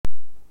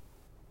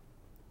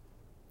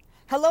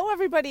Hello,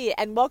 everybody,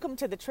 and welcome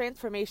to the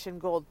Transformation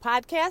Gold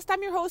podcast.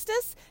 I'm your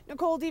hostess,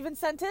 Nicole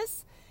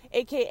DeVincentis,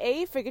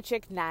 aka Figure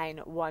Chick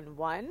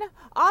 911.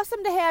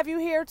 Awesome to have you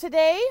here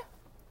today.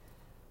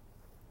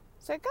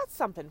 So I got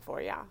something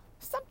for you.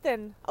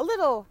 Something a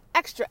little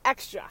extra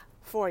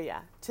for you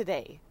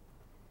today.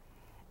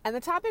 And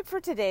the topic for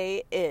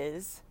today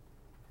is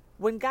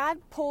when God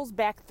pulls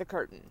back the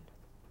curtain.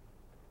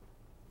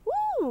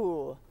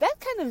 Ooh, that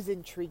kind of is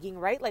intriguing,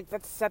 right? Like,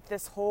 let's set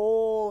this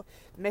whole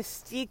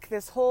mystique,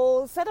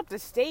 set up the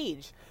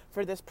stage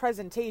for this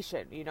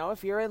presentation. You know,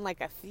 if you're in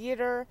like a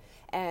theater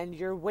and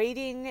you're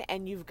waiting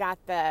and you've got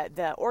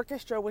the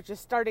orchestra, which is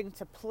starting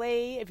to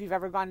play, if you've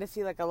ever gone to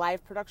see like a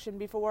live production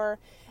before,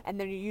 and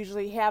then you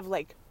usually have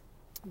like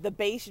the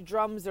bass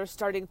drums are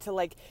starting to,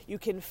 like, you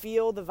can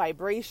feel the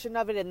vibration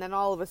of it, and then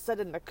all of a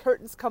sudden the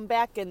curtains come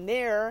back and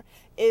there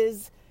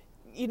is,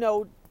 you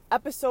know,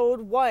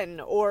 episode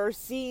 1 or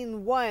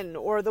scene 1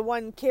 or the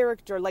one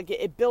character, like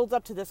it builds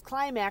up to this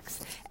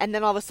climax, and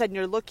then all of a sudden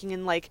you're looking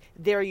and like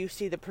there you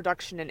see the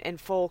production in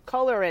full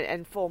color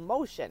and full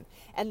motion.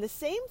 And the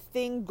same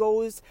thing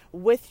goes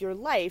with your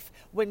life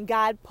when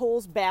God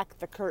pulls back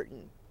the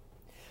curtain.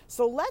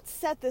 So let's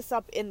set this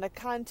up in the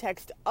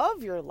context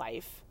of your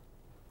life,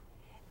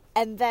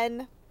 and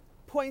then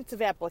points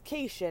of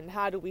application.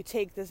 How do we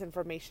take this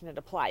information and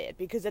apply it?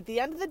 Because at the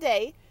end of the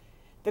day,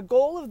 the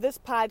goal of this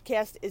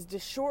podcast is to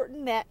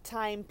shorten that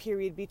time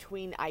period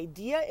between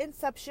idea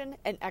inception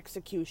and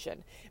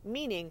execution.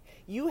 Meaning,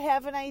 you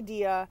have an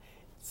idea,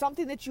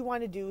 something that you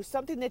want to do,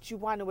 something that you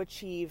want to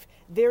achieve.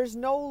 There's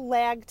no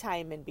lag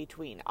time in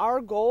between.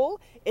 Our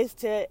goal is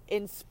to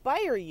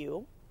inspire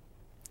you,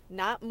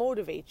 not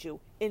motivate you,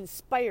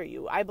 inspire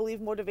you. I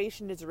believe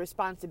motivation is a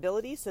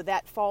responsibility, so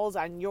that falls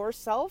on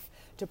yourself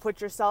to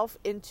put yourself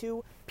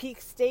into peak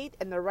state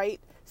and the right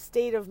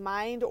state of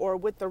mind, or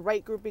with the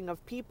right grouping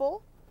of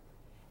people.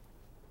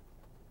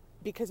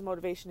 Because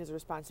motivation is a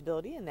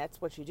responsibility, and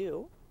that's what you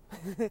do.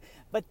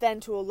 But then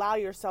to allow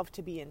yourself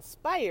to be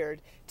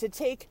inspired, to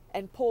take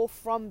and pull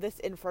from this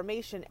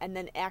information and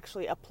then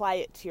actually apply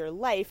it to your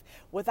life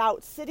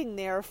without sitting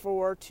there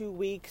for 2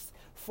 weeks,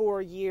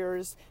 4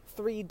 years,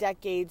 3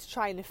 decades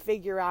trying to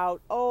figure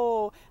out,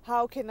 oh,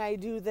 how can I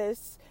do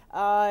this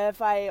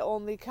if I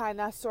only kind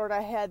of sort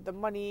of had the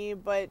money,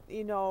 but,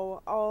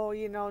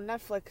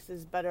 Netflix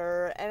is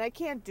better and I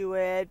can't do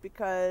it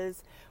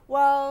because,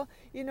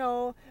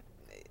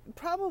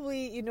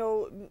 probably,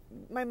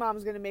 my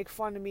mom's going to make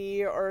fun of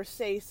me or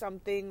say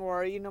something,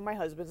 or, my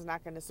husband's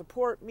not going to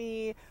support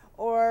me,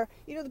 or,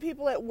 the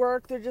people at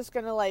work, they're just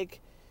going to like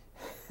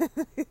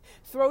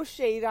throw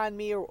shade on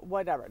me or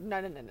whatever.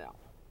 No.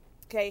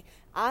 Okay.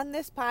 On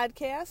this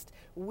podcast,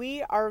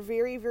 we are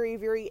very, very,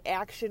 very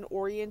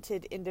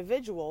action-oriented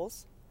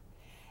individuals,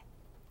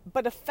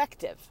 but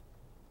effective.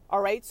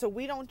 All right. So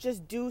we don't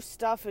just do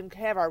stuff and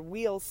have our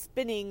wheels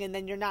spinning and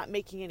then you're not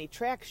making any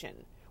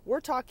traction. We're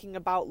talking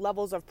about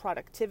levels of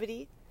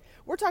productivity.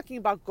 We're talking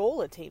about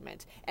goal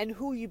attainment and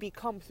who you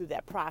become through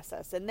that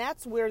process. And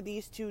that's where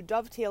these two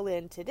dovetail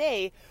in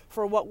today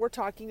for what we're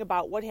talking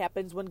about, what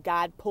happens when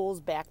God pulls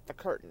back the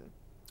curtain.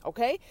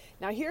 Okay?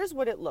 Now here's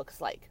what it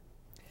looks like.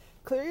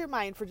 Clear your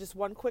mind for just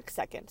one quick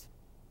second.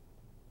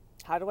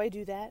 How do I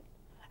do that?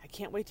 I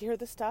can't wait to hear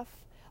the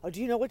stuff. Oh,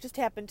 do you know what just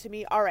happened to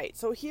me? All right,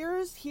 so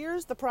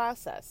here's the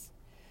process.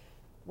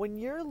 When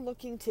you're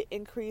looking to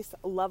increase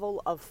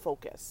level of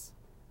focus,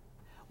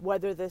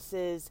 whether this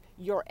is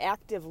your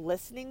active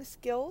listening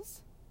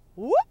skills,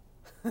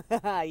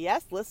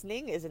 yes,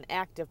 listening is an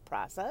active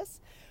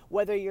process.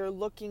 Whether you're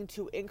looking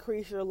to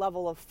increase your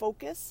level of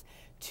focus,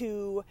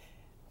 to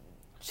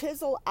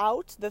chisel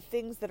out the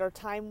things that are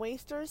time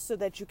wasters so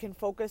that you can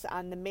focus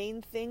on the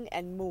main thing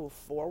and move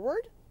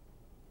forward.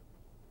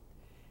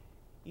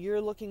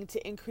 You're looking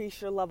to increase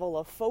your level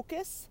of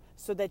focus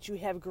so that you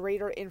have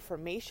greater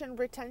information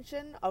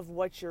retention of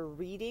what you're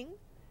reading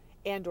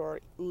and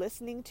or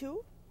listening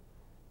to.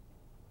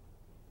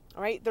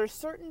 All right, there's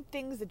certain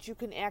things that you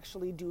can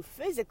actually do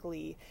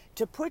physically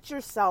to put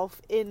yourself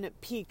in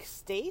peak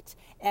state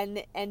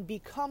and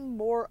become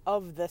more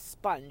of the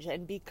sponge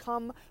and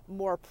become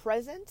more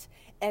present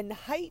and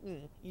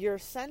heighten your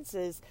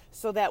senses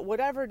so that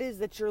whatever it is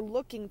that you're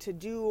looking to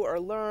do or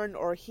learn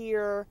or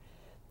hear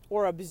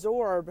or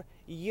absorb,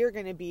 you're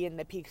going to be in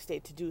the peak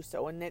state to do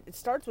so. And it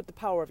starts with the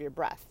power of your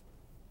breath.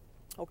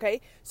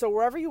 Okay, so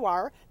wherever you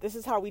are, this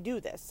is how we do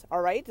this, all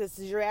right? This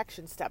is your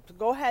action step.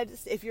 Go ahead.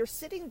 If you're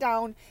sitting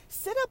down,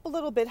 sit up a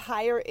little bit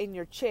higher in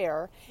your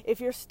chair. If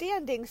you're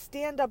standing,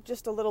 stand up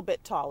just a little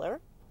bit taller.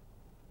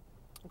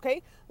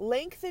 Okay,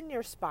 lengthen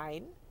your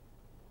spine.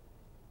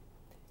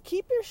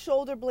 Keep your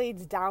shoulder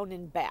blades down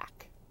and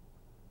back.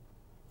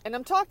 And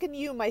I'm talking to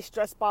you, my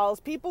stress balls,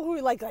 people who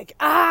are like,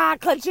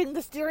 clenching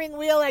the steering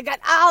wheel. I got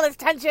all this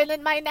tension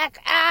in my neck.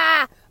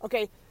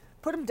 Okay,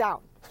 put them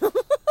down.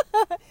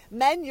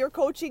 Men, your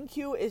coaching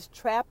cue is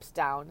traps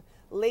down.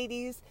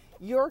 Ladies,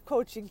 your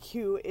coaching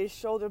cue is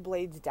shoulder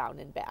blades down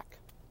and back.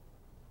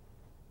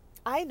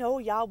 I know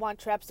y'all want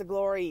traps of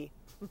glory.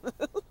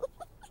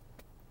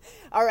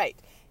 All right.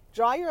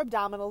 Draw your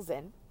abdominals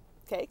in.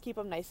 Okay, keep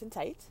them nice and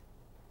tight.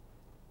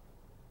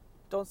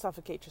 Don't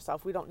suffocate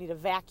yourself. We don't need a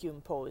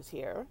vacuum pose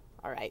here.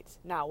 All right.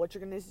 Now, what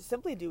you're going to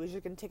simply do is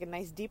you're going to take a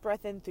nice deep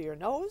breath in through your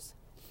nose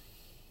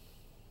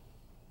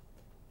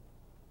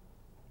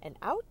and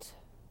out.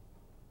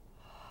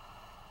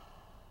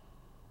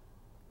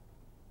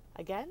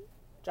 Again,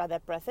 draw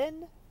that breath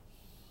in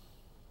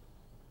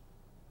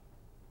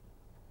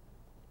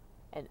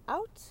and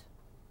out.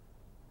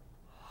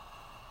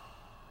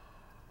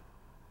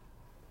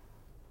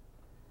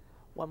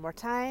 One more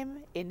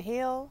time.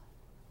 Inhale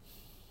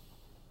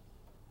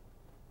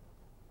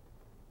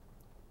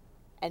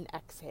and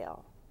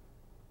exhale.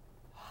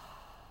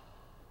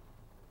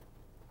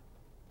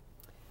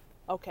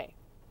 Okay.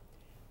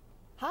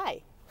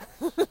 Hi.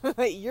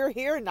 You're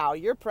here now.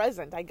 You're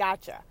present. I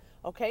gotcha.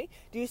 Okay?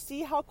 Do you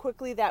see how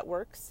quickly that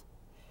works?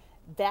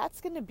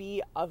 That's going to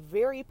be a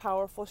very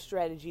powerful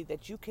strategy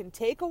that you can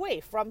take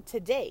away from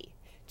today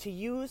to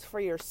use for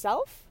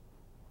yourself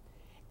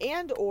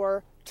and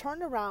or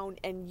turn around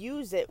and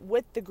use it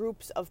with the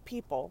groups of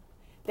people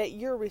that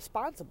you're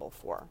responsible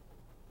for.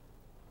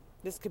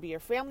 This could be your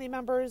family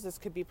members, this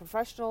could be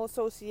professional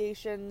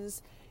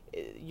associations,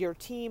 your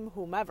team,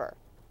 whomever.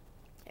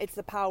 It's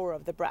the power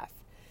of the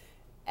breath.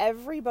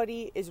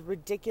 Everybody is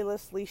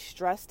ridiculously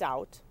stressed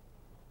out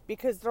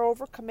because they're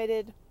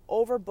overcommitted,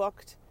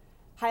 overbooked,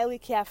 highly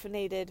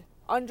caffeinated,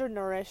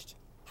 undernourished,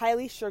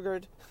 highly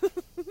sugared,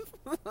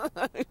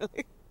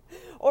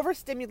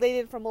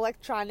 overstimulated from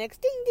electronics,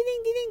 ding, ding,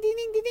 ding, ding, ding,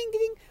 ding, ding, ding,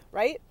 ding,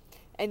 right?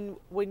 And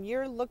when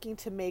you're looking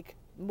to make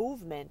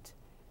movement,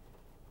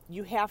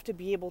 you have to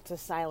be able to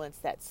silence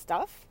that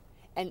stuff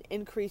and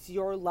increase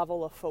your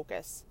level of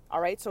focus.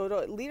 All right. So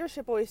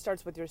leadership always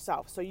starts with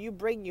yourself. So you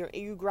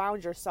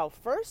ground yourself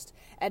first,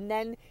 and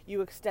then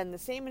you extend the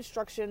same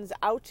instructions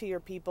out to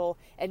your people,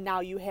 and now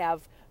you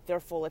have their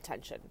full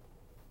attention.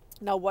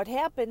 Now, what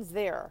happens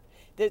there?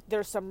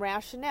 There's some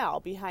rationale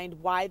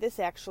behind why this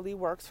actually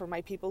works for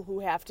my people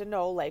who have to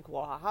know, like,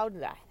 well, how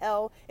the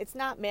hell? It's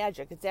not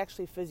magic. It's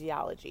actually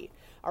physiology.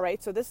 All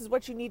right. So this is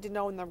what you need to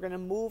know, and I'm going to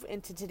move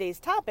into today's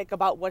topic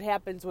about what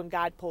happens when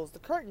God pulls the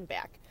curtain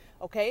back.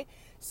 Okay.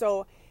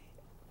 So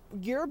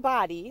your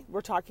body,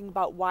 we're talking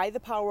about why the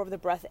power of the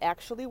breath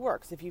actually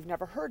works. If you've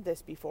never heard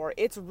this before,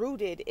 it's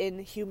rooted in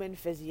human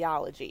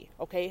physiology.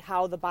 Okay.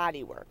 How the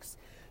body works.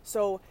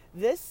 So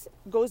this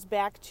goes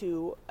back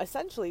to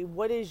essentially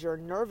what is your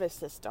nervous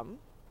system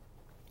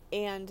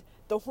and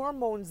the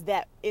hormones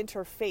that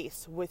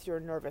interface with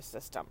your nervous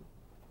system.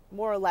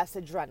 More or less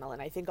adrenaline.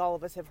 I think all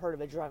of us have heard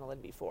of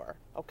adrenaline before.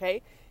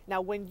 Okay?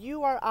 Now, when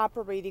you are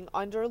operating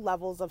under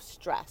levels of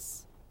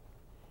stress,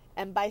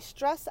 and by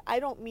stress, I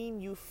don't mean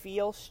you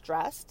feel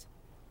stressed.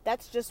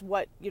 That's just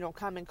what,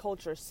 common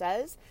culture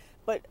says.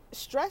 But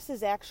stress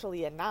is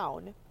actually a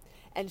noun.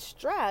 And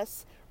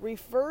stress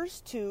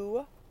refers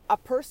to a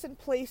person,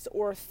 place,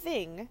 or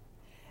thing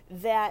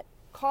that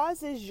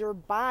causes your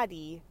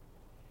body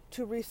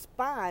to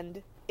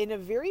respond in a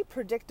very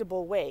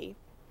predictable way,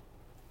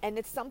 and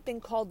it's something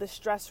called the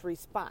stress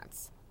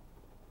response.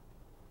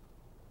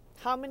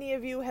 How many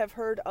of you have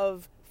heard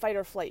of fight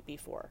or flight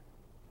before?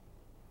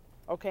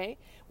 Okay,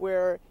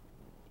 where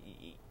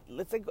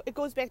it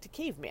goes back to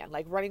caveman,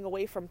 like running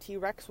away from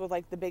T-Rex with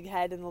like the big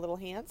head and the little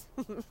hands.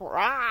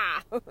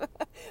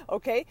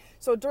 Okay,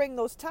 so during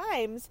those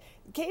times,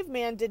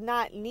 caveman did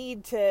not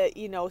need to,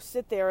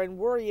 sit there and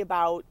worry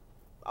about,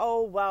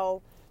 oh,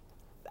 well,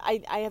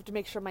 I have to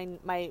make sure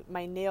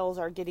my nails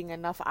are getting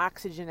enough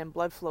oxygen and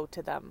blood flow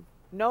to them.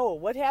 No,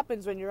 what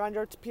happens when you're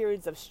under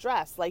periods of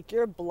stress? Like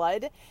your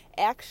blood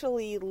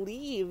actually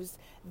leaves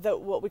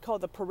what we call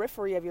the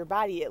periphery of your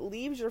body. It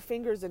leaves your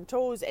fingers and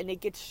toes, and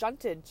it gets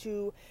shunted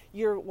to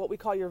what we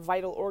call your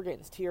vital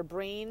organs, to your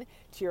brain,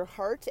 to your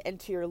heart, and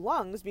to your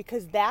lungs,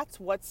 because that's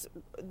what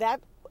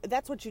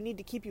you need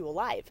to keep you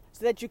alive,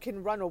 so that you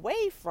can run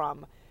away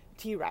from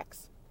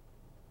T-Rex.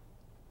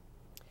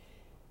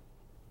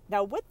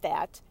 Now, with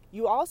that,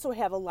 you also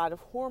have a lot of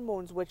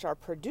hormones which are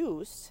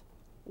produced,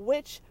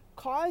 which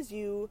cause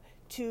you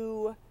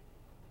to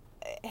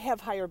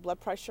have higher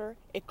blood pressure.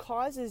 It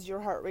causes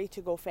your heart rate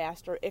to go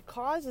faster. It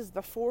causes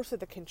the force of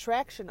the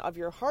contraction of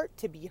your heart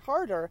to be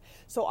harder.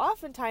 So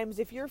oftentimes,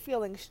 if you're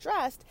feeling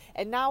stressed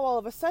and now all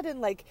of a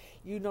sudden, like,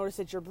 you notice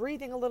that you're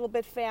breathing a little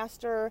bit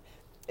faster,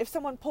 if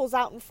someone pulls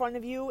out in front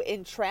of you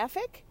in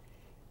traffic,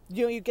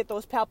 you get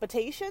those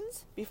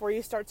palpitations before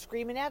you start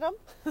screaming at them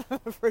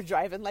for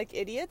driving like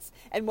idiots.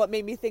 And what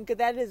made me think of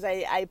that is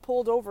I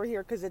pulled over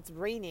here because it's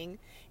raining,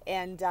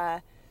 and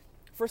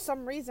for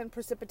some reason,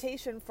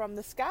 precipitation from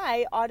the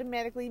sky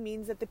automatically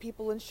means that the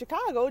people in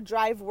Chicago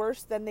drive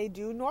worse than they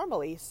do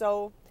normally.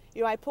 So,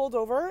 I pulled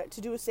over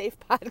to do a safe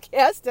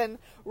podcast, and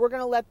we're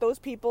going to let those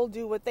people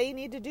do what they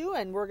need to do,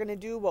 and we're going to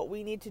do what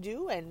we need to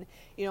do, and,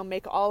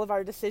 make all of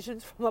our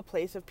decisions from a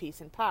place of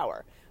peace and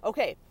power.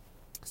 Okay,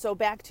 so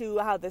back to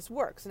how this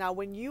works. Now,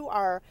 when you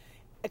are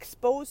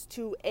exposed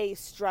to a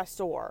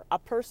stressor, a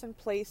person,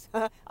 place,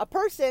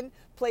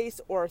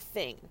 or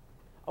thing,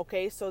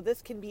 Okay, so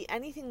this can be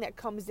anything that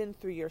comes in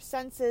through your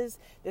senses.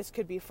 This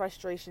could be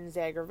frustrations,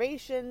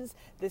 aggravations.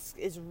 This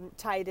is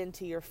tied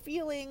into your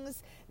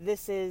feelings.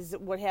 This is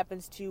what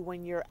happens to you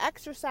when you're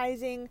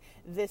exercising.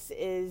 This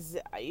is,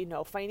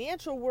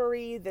 financial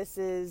worry. This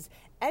is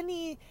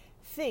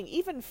anything,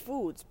 even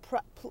foods,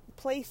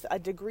 place a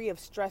degree of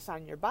stress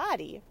on your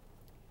body.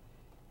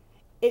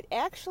 It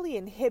actually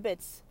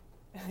inhibits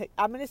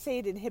I'm going to say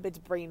it inhibits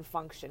brain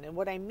function. And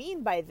what I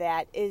mean by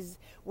that is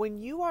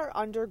when you are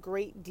under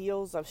great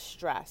deals of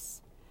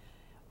stress,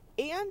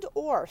 and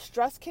or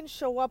stress can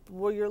show up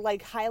where you're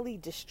like highly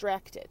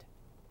distracted.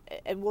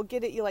 And we'll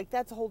get it.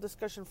 That's a whole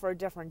discussion for a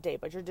different day.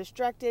 But you're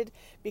distracted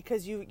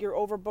because you're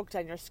overbooked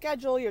on your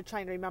schedule. You're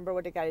trying to remember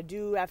what I got to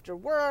do after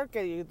work.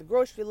 The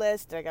grocery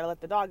list. I got to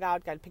let the dog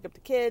out. Got to pick up the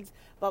kids.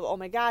 But oh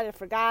my God, I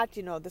forgot.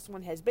 This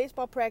one has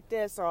baseball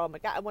practice. Or oh my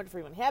God, I wonder if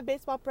we even have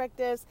baseball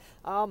practice.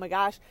 Oh my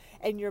gosh.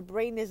 And your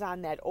brain is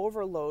on that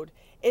overload.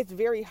 It's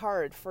very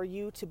hard for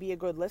you to be a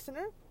good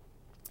listener.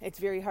 It's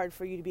very hard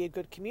for you to be a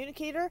good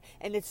communicator,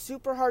 and it's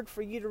super hard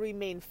for you to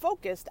remain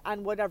focused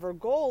on whatever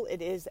goal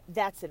it is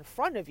that's in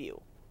front of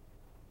you.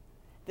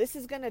 This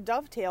is going to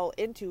dovetail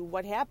into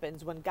what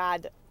happens when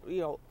God,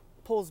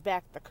 pulls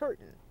back the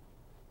curtain.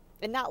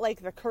 And not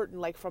like the curtain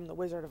like from The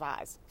Wizard of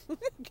Oz.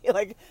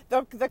 Like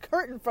the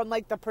curtain from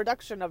like the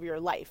production of your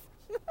life.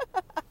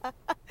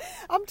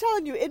 I'm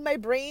telling you, in my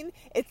brain,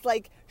 it's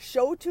like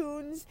show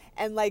tunes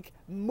and like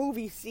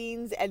movie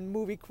scenes and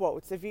movie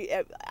quotes.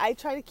 I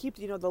try to keep,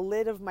 the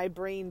lid of my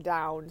brain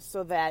down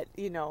so that,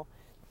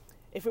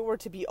 if it were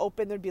to be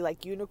open, there'd be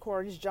like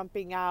unicorns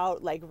jumping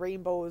out, like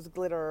rainbows,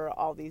 glitter,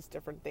 all these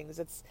different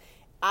things.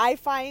 I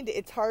find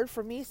it's hard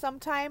for me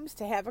sometimes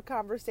to have a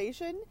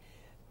conversation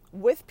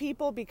with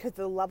people because of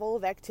the level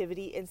of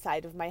activity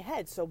inside of my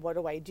head. So what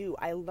do?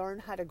 I learn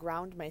how to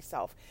ground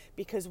myself,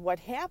 because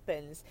what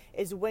happens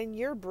is when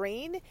your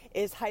brain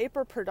is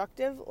hyper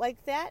productive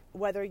like that,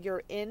 whether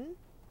you're in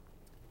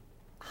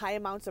high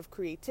amounts of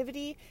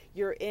creativity,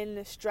 you're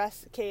in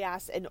stress,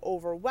 chaos, and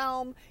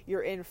overwhelm,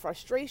 you're in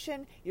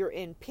frustration, you're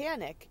in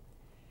panic,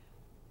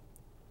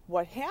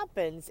 what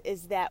happens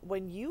is that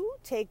when you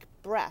take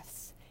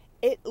breaths,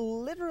 it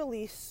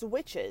literally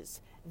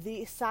switches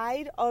the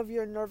side of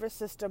your nervous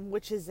system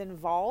which is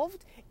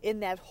involved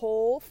in that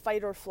whole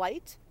fight or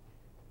flight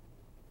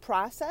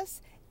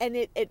process, and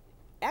it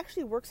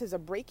actually works as a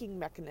braking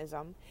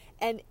mechanism,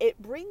 and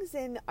it brings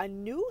in a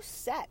new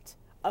set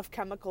of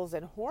chemicals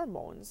and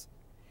hormones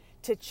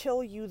to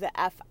chill you the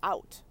F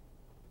out.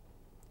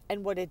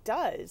 And what it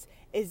does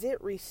is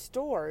it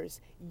restores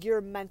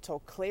your mental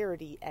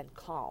clarity and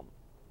calm.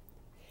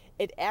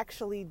 It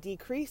actually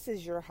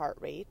decreases your heart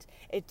rate.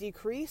 It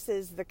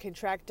decreases the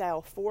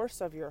contractile force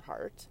of your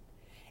heart.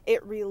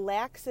 It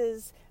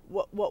relaxes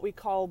what we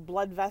call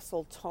blood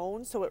vessel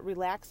tone. So it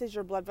relaxes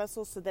your blood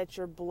vessels so that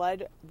your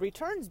blood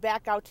returns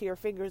back out to your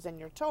fingers and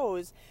your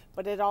toes,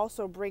 but it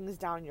also brings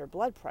down your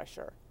blood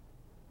pressure.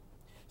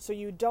 So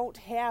you don't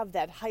have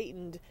that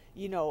heightened,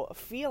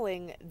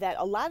 feeling that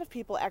a lot of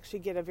people actually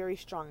get a very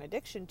strong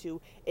addiction to.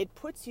 It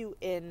puts you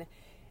in,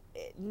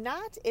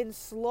 not in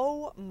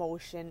slow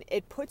motion,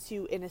 it puts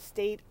you in a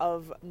state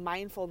of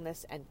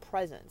mindfulness and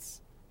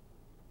presence.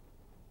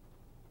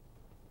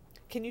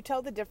 Can you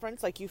tell the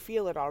difference? Like, you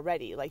feel it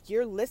already. Like,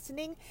 you're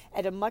listening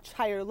at a much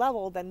higher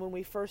level than when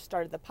we first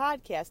started the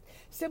podcast,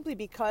 simply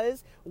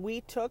because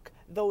we took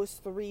those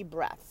 3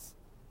 breaths.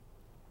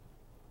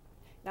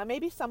 Now,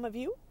 maybe some of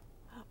you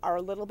are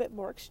a little bit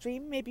more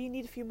extreme. Maybe you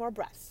need a few more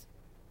breaths.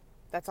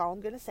 That's all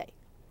I'm going to say.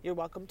 You're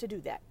welcome to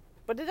do that.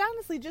 But it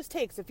honestly just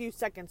takes a few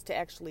seconds to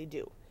actually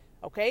do.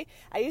 Okay?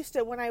 I used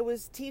to, when I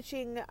was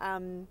teaching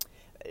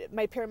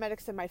my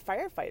paramedics and my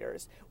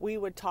firefighters, we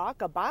would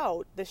talk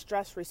about the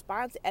stress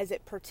response as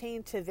it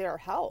pertained to their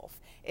health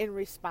in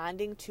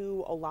responding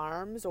to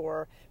alarms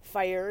or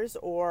fires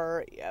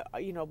or,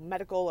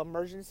 medical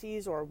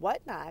emergencies or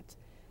whatnot,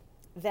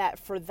 that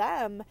for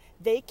them,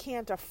 they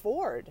can't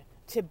afford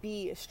to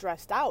be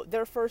stressed out.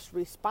 They're first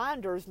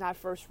responders, not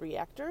first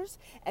reactors.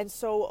 And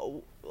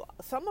so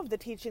some of the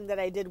teaching that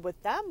I did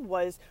with them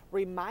was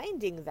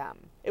reminding them.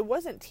 It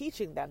wasn't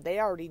teaching them. They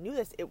already knew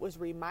this. It was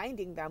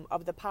reminding them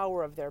of the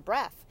power of their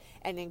breath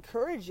and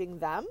encouraging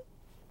them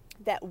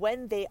that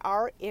when they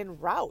are en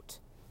route,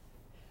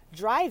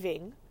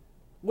 driving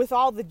with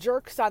all the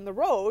jerks on the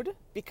road,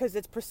 because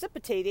it's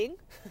precipitating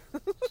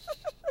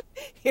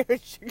here in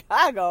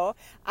Chicago,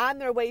 on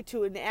their way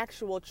to an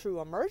actual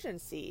true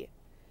emergency,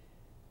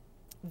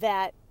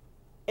 that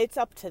it's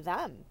up to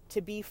them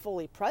to be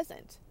fully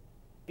present,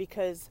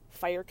 because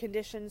fire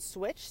conditions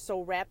switch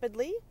so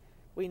rapidly.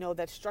 We know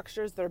that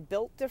structures, they're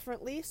built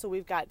differently. So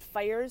we've got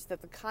fires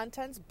that the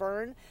contents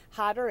burn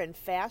hotter and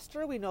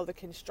faster. We know the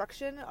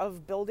construction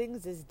of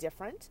buildings is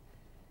different.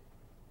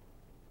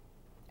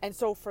 And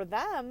so for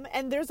them,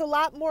 and there's a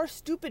lot more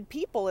stupid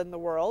people in the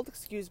world,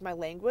 excuse my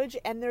language,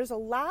 and there's a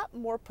lot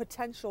more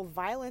potential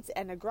violence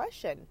and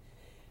aggression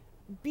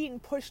being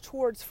pushed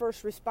towards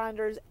first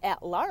responders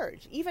at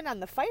large, even on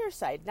the fire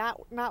side,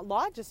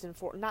 not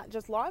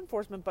just law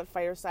enforcement, but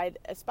fire side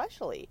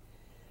especially.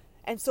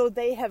 And so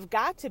they have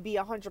got to be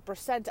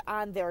 100%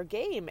 on their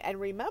game. And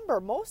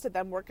remember, most of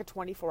them work a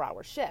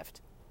 24-hour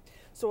shift.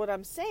 So what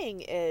I'm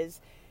saying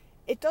is,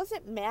 it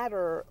doesn't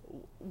matter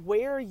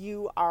where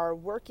you are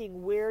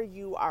working, where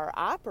you are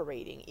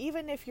operating,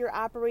 even if you're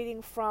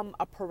operating from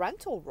a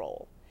parental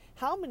role.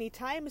 How many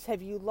times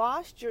have you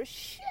lost your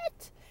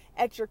shit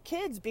at your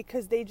kids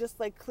because they just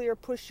like clear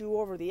push you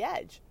over the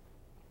edge?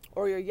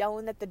 Or you're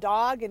yelling at the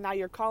dog and now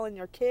you're calling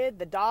your kid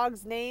the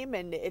dog's name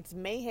and it's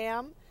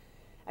mayhem.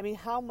 I mean,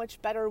 how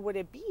much better would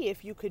it be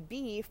if you could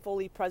be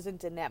fully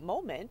present in that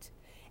moment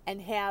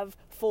and have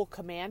full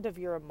command of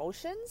your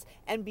emotions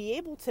and be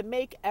able to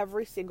make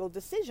every single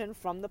decision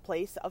from the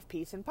place of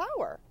peace and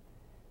power?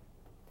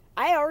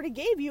 I already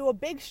gave you a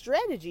big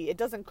strategy. It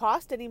doesn't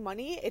cost any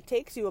money. It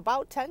takes you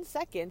about 10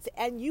 seconds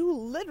and you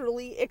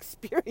literally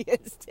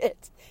experienced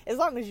it as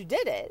long as you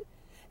did it.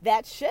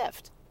 That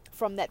shift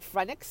from that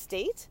phrenic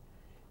state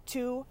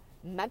to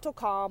mental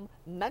calm,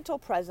 mental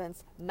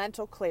presence,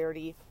 mental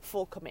clarity,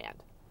 full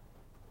command.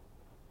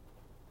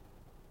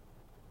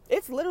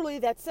 It's literally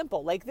that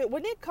simple. Like that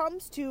when it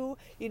comes to,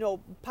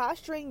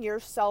 posturing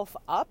yourself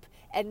up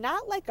and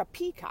not like a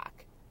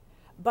peacock,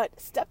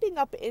 but stepping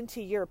up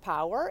into your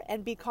power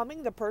and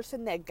becoming the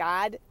person that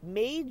God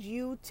made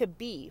you to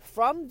be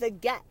from the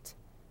get.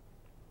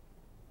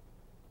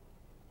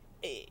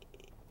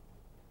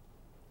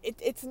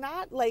 It's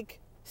not like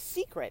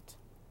secret.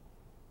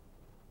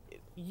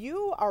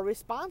 You are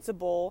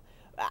responsible.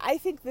 I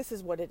think this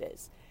is what it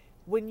is.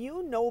 When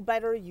you know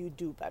better, you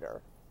do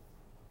better.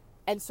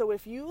 And so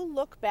if you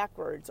look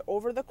backwards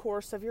over the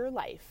course of your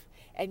life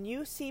and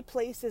you see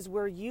places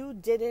where you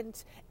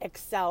didn't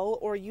excel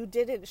or you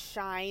didn't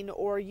shine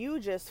or you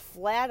just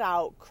flat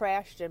out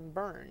crashed and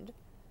burned,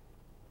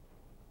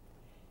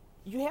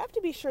 you have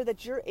to be sure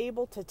that you're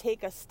able to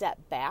take a step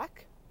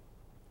back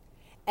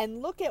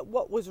and look at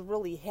what was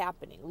really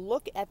happening.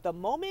 Look at the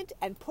moment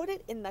and put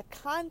it in the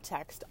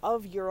context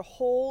of your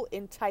whole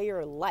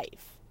entire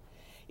life.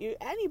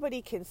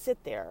 Anybody can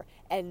sit there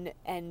and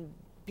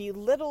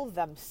belittle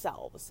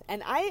themselves.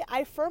 And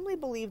I firmly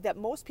believe that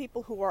most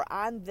people who are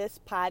on this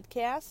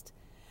podcast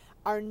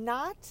are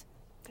not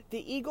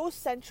the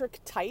egocentric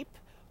type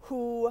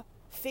who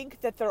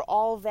think that they're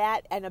all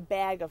that and a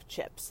bag of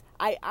chips.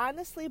 I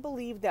honestly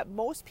believe that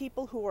most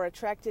people who are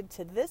attracted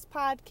to this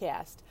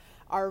podcast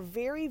are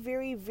very,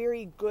 very,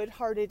 very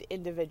good-hearted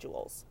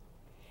individuals.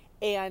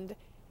 And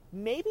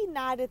maybe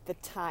not at the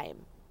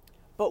time,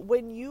 but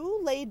when you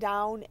lay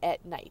down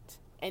at night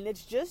and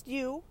it's just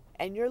you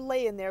and you're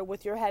laying there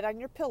with your head on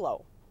your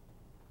pillow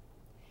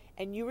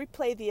and you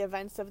replay the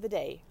events of the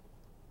day,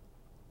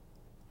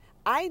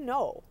 I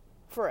know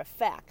for a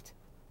fact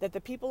that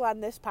the people on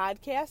this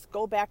podcast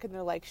go back and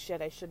they're like,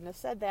 shit, I shouldn't have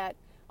said that.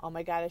 Oh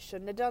my God, I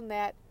shouldn't have done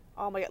that.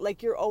 Oh my God,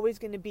 like you're always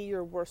going to be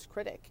your worst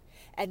critic.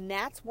 And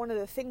that's one of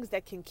the things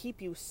that can keep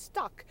you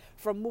stuck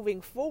from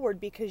moving forward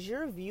because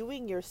you're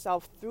viewing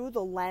yourself through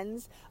the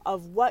lens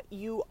of what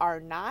you are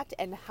not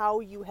and how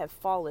you have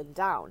fallen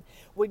down.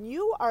 When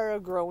you are a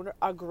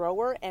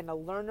grower and a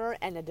learner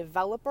and a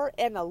developer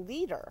and a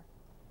leader,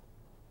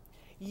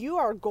 you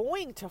are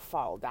going to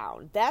fall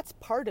down. That's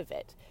part of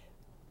it.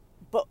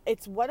 But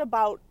it's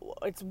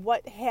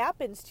what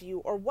happens to you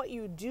or what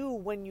you do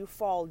when you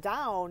fall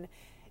down.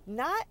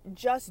 Not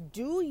just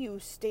do you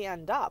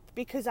stand up,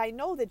 because I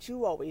know that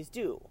you always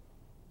do.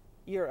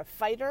 You're a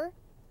fighter,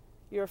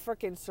 you're a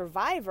freaking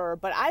survivor,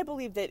 but I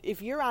believe that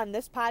if you're on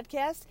this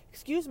podcast,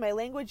 excuse my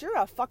language, you're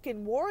a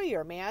fucking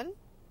warrior, man.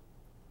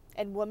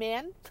 And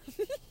woman.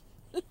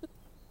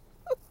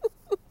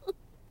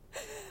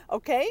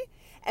 Okay?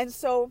 And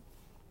so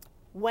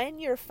when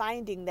you're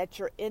finding that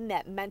you're in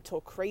that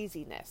mental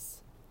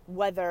craziness,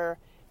 whether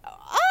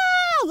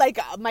like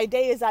my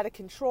day is out of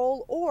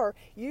control, or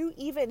you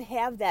even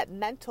have that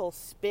mental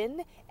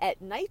spin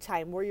at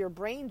nighttime where your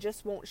brain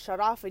just won't shut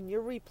off and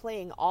you're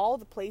replaying all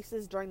the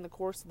places during the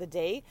course of the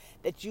day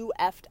that you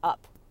effed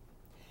up.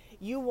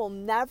 You will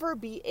never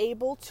be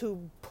able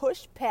to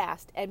push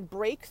past and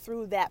break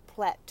through that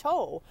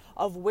plateau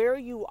of where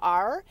you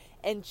are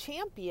and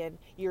champion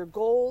your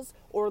goals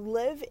or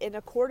live in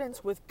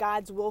accordance with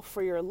God's will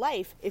for your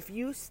life if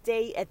you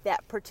stay at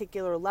that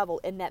particular level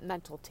in that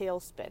mental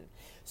tailspin.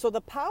 So the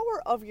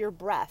power of your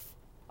breath,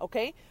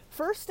 okay?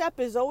 First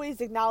step is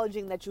always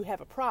acknowledging that you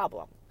have a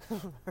problem,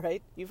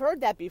 right? You've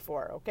heard that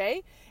before,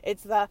 okay?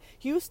 It's the,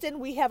 Houston,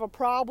 we have a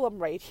problem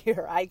right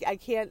here. I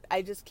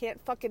just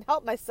can't fucking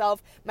help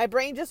myself. My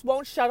brain just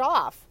won't shut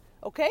off,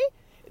 okay?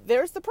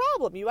 There's the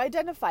problem. You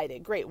identified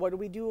it. Great. What do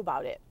we do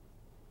about it?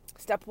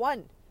 Step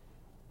one,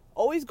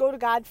 always go to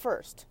God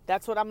first.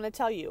 That's what I'm going to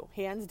tell you,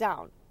 hands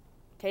down.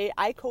 Okay,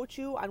 I coach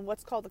you on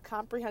what's called a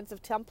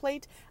comprehensive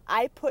template.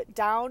 I put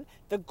down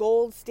the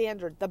gold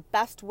standard, the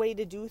best way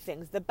to do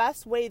things, the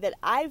best way that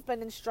I've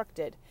been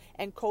instructed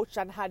and coached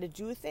on how to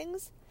do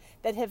things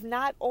that have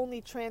not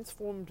only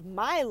transformed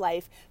my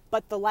life,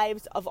 but the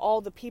lives of all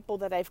the people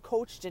that I've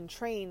coached and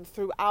trained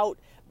throughout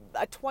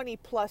a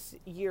 20-plus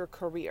year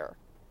career.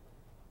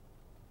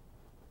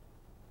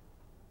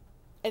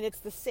 And it's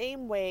the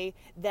same way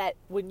that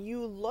when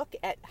you look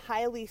at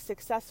highly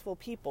successful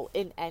people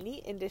in any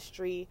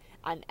industry,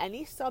 on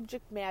any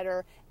subject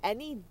matter,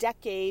 any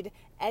decade,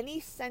 any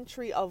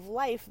century of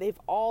life, they've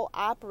all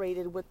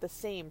operated with the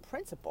same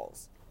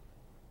principles.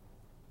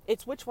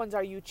 It's which ones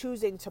are you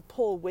choosing to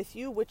pull with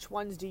you, which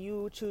ones do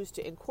you choose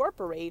to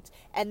incorporate,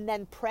 and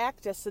then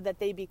practice so that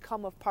they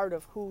become a part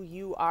of who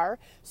you are,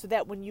 so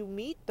that when you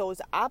meet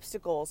those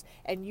obstacles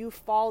and you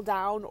fall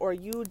down or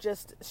you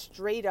just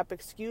straight up,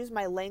 excuse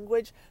my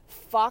language,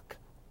 fuck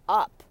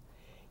up,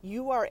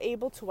 you are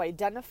able to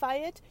identify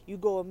it, you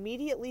go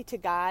immediately to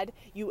God,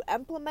 you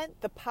implement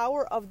the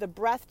power of the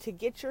breath to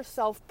get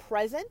yourself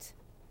present,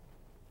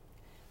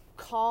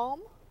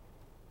 calm,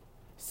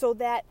 so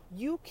that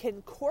you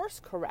can course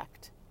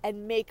correct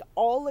and make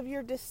all of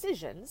your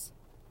decisions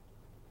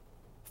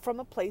from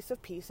a place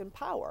of peace and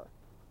power.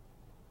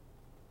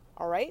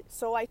 All right?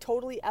 So I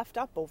totally effed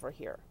up over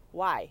here.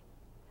 Why?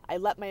 I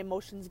let my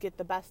emotions get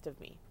the best of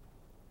me.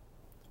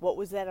 What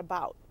was that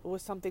about? It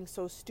was something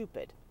so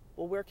stupid.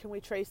 Well, where can we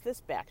trace this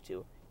back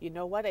to? You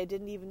know what? I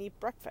didn't even eat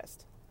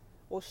breakfast.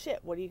 Well, shit,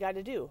 what do you got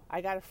to do?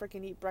 I got to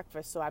freaking eat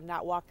breakfast so I'm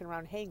not walking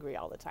around hangry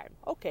all the time.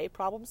 Okay,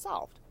 problem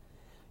solved.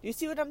 You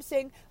see what I'm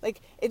saying?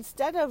 Like,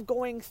 instead of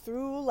going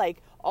through,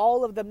 like,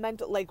 all of the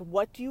mental, like,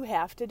 what do you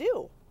have to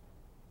do?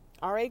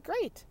 All right,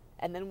 great.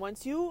 And then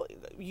once you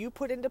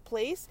put into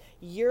place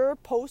your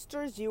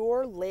posters,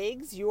 your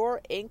legs,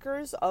 your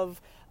anchors of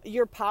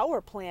your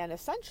power plan,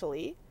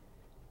 essentially,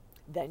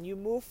 then you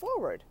move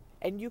forward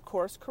and you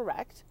course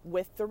correct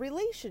with the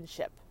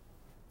relationship.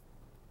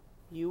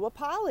 You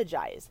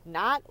apologize,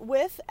 not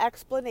with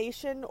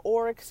explanation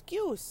or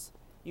excuse.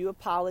 You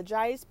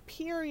apologize,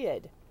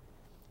 period.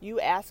 You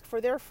ask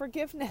for their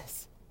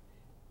forgiveness.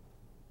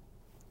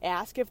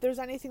 Ask if there's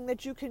anything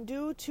that you can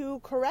do to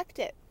correct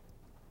it.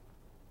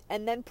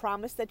 And then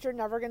promise that you're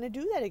never going to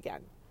do that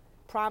again.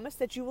 Promise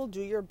that you will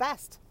do your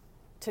best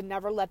to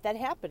never let that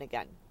happen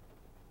again.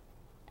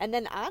 And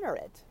then honor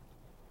it.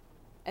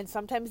 And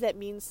sometimes that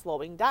means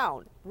slowing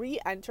down.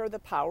 Re-enter the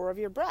power of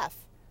your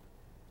breath.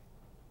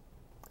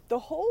 The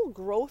whole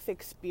growth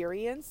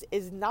experience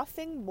is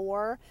nothing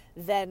more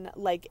than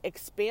like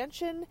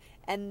expansion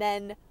and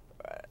then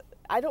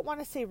I don't want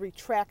to say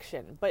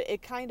retraction, but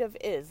it kind of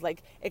is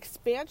like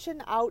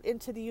expansion out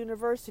into the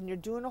universe, and you're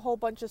doing a whole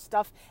bunch of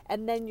stuff,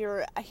 and then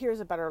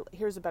here's a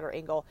better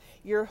angle.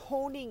 You're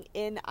honing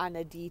in on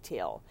a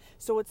detail.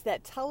 So it's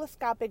that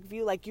telescopic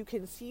view, like you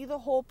can see the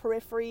whole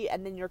periphery,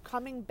 and then you're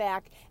coming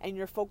back and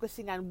you're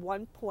focusing on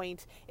one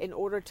point in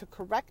order to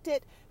correct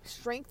it,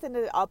 strengthen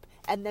it up,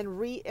 and then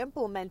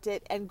re-implement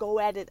it and go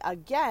at it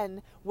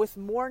again with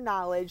more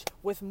knowledge,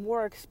 with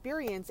more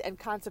experience, and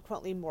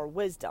consequently more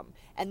wisdom.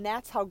 And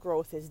that's how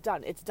growth is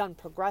done. It's done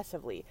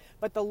progressively.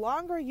 But the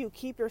longer you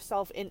keep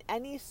yourself in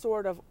any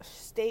sort of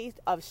state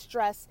of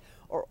stress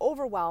or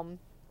overwhelm,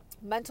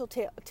 mental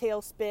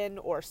tailspin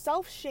or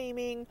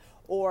self-shaming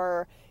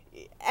or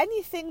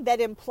anything that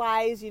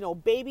implies,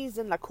 babies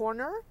in the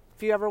corner.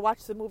 If you ever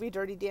watched the movie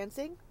Dirty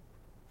Dancing,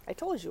 I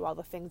told you all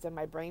the things in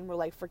my brain were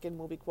like freaking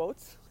movie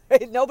quotes.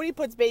 Nobody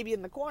puts baby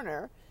in the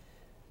corner.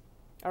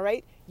 All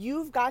right?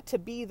 You've got to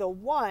be the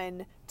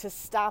one to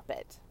stop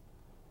it.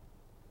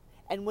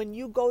 And when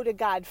you go to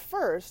God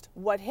first,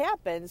 what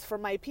happens for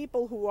my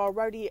people who are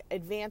already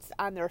advanced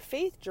on their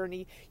faith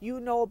journey, you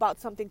know about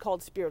something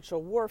called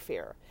spiritual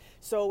warfare.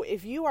 So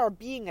if you are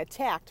being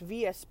attacked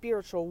via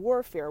spiritual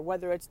warfare,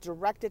 whether it's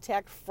direct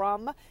attack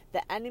from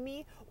the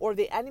enemy or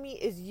the enemy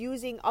is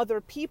using other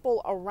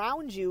people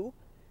around you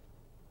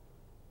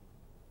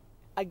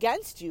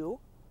against you,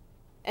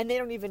 and they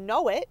don't even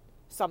know it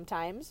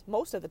sometimes,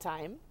 most of the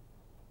time,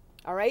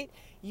 all right?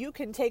 You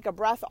can take a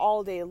breath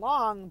all day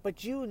long,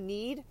 but you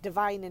need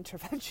divine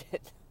intervention.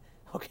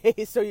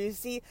 Okay, so you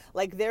see,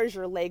 like there's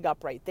your leg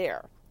up right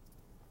there.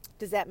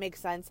 Does that make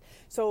sense?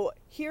 So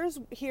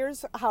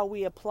here's how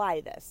we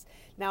apply this.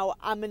 Now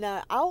I'm going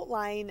to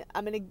outline,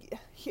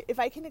 if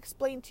I can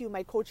explain to you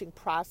my coaching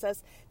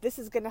process, this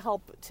is going to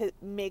help to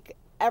make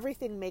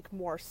everything make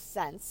more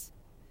sense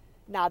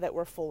now that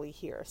we're fully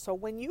here. So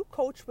when you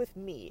coach with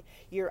me,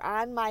 you're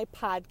on my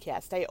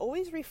podcast, I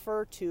always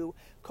refer to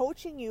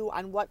coaching you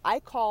on what I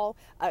call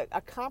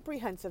a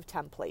comprehensive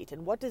template.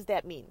 And what does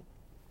that mean?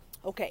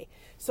 Okay,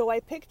 so I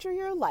picture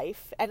your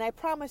life, and I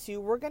promise you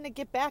we're going to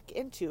get back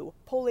into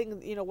pulling,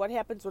 what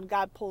happens when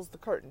God pulls the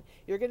curtain.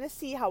 You're going to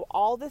see how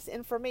all this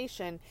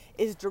information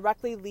is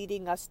directly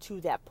leading us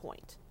to that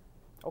point.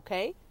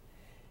 Okay?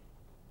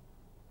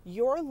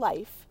 Your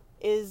life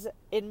is,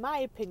 in my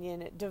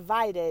opinion,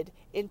 divided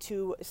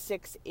into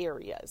 6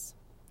 areas.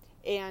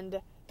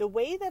 And the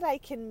way that I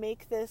can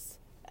make this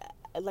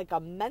like a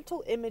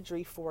mental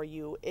imagery for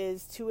you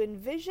is to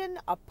envision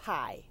a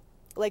pie,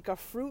 like a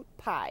fruit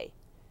pie,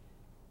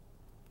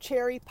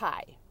 cherry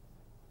pie.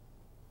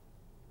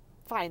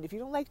 Fine, if you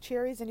don't like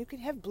cherries, then you can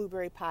have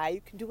blueberry pie.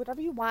 You can do whatever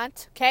you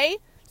want, okay?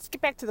 Let's get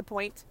back to the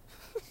point.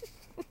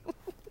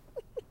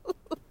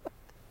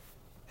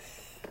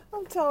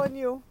 I'm telling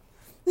you.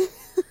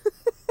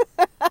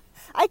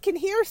 I can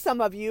hear some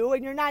of you,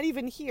 and you're not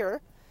even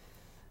here.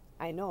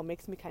 I know, it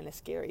makes me kind of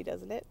scary,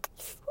 doesn't it?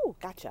 Ooh,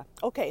 gotcha.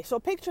 Okay, so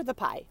picture the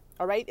pie,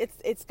 all right?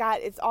 It's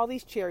all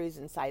these cherries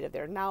inside of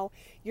there. Now,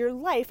 your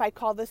life, I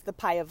call this the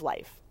pie of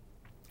life.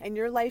 And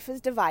your life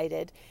is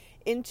divided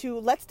into,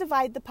 let's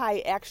divide the pie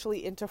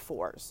actually into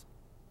fours.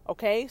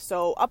 Okay,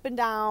 so up and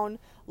down,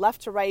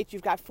 left to right,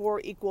 you've got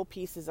 4 equal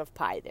pieces of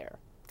pie there.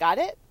 Got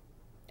it?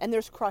 And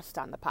there's crust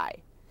on the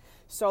pie.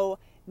 So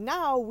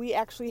now we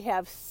actually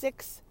have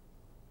 6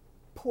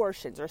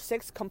 portions or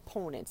 6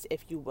 components,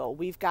 if you will.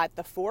 We've got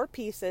the 4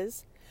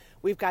 pieces,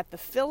 we've got the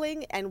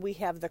filling, and we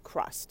have the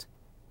crust.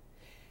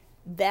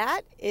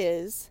 That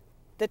is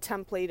the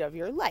template of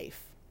your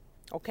life.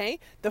 Okay?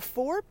 The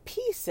 4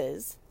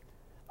 pieces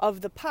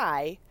of the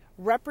pie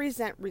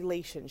represent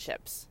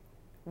relationships.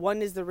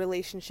 1 is the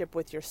relationship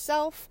with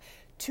yourself.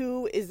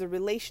 2 is the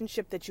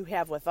relationship that you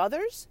have with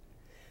others.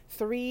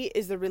 3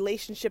 is the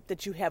relationship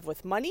that you have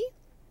with money.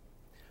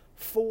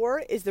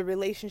 4 is the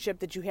relationship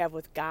that you have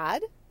with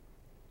God.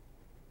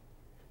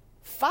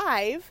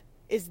 5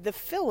 is the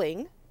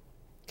filling,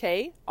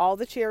 okay? All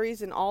the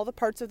cherries and all the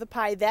parts of the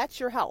pie, that's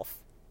your health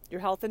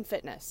and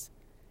fitness.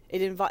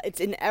 It's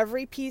in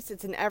every piece,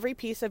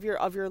 of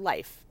your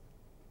life.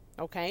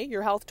 Okay?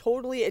 Your health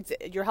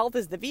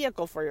is the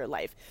vehicle for your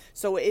life.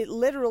 So it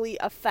literally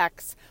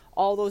affects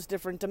all those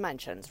different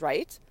dimensions,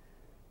 right?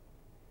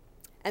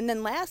 And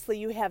then lastly,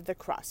 you have the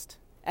crust.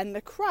 And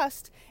the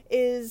crust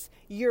is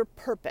your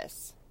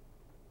purpose.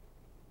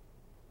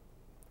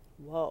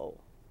 Whoa.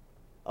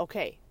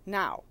 Okay,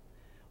 now,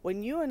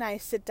 when you and I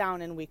sit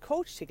down and we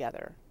coach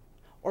together,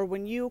 or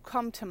when you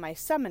come to my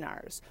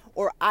seminars,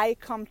 or I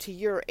come to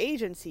your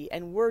agency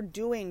and we're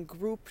doing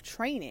group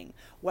training,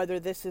 whether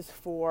this is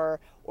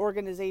for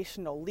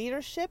organizational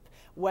leadership,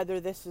 whether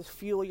this is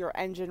Fuel Your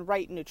Engine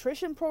Right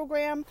nutrition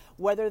program,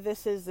 whether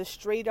this is the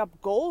Straight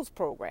Up Goals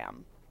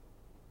program.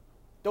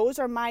 Those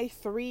are my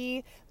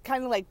 3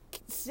 kind of like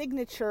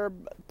signature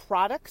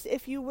products,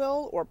 if you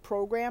will, or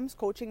programs,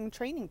 coaching and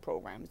training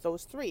programs,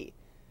 those 3.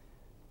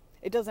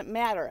 It doesn't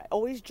matter. I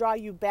always draw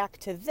you back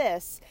to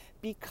this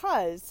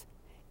because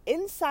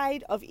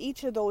inside of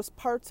each of those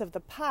parts of the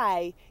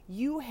pie,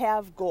 you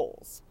have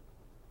goals.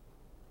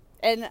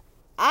 And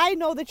I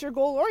know that you're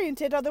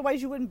goal-oriented,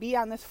 otherwise you wouldn't be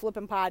on this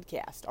flipping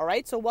podcast, all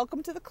right? So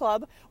welcome to the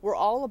club. We're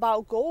all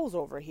about goals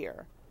over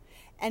here.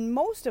 And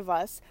most of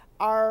us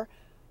are,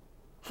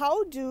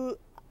 how does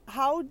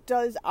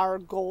our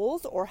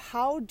goals, or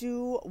how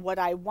does what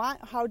I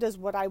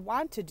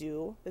want to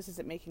do, this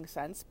isn't making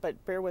sense,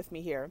 but bear with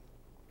me here,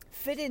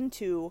 fit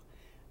into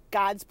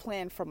God's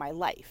plan for my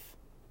life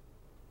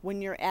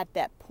when you're at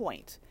that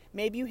point?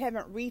 Maybe you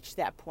haven't reached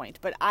that point,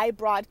 but I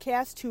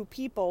broadcast to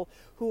people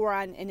who are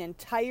on an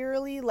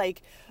entirely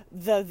like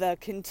the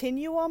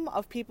continuum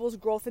of people's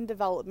growth and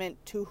development,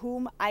 to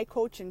whom I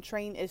coach and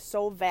train is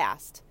so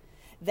vast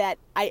that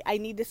I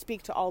need to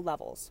speak to all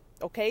levels.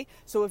 Okay?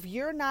 So if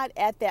you're not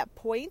at that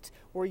point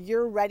where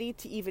you're ready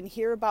to even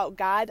hear about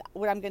God,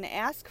 what I'm going to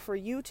ask for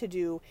you to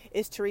do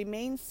is to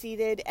remain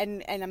seated,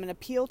 and I'm going to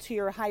appeal to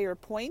your higher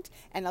point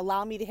and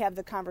allow me to have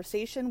the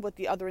conversation with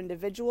the other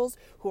individuals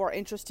who are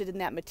interested in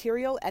that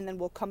material, and then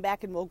we'll come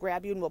back and we'll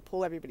grab you and we'll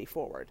pull everybody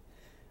forward.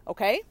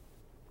 Okay?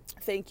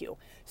 Thank you.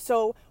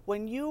 So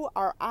when you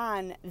are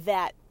on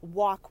that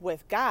walk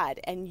with God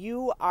and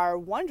you are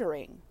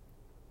wondering,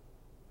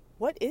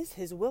 what is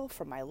His will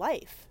for my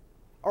life?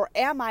 Or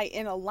am I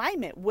in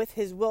alignment with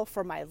His will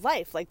for my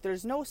life? Like,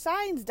 there's no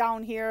signs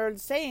down here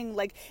saying,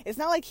 like, it's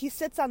not like He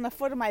sits on the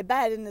foot of my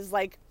bed and is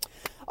like,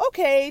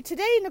 okay,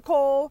 today,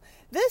 Nicole,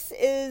 this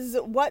is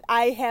what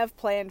I have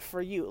planned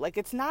for you. Like,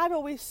 it's not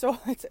always so.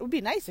 It would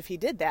be nice if He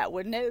did that,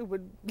 wouldn't it? It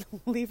would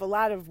leave a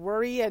lot of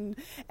worry and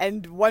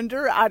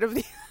wonder out of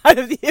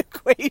the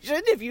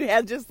equation if you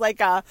had just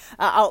like a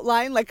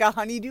outline, like a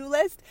honey-do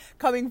list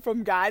coming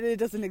from God, and it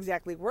doesn't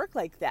exactly work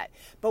like that.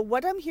 But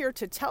what I'm here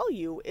to tell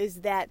you is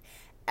that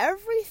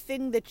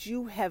everything that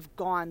you have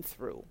gone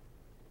through,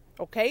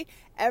 okay,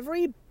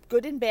 every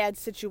good and bad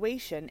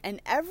situation,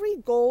 and every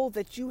goal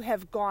that you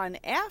have gone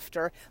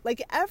after,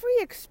 like every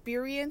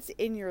experience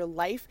in your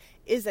life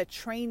is a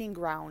training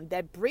ground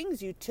that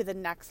brings you to the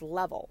next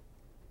level.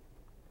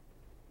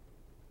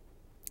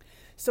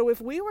 So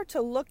if we were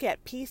to look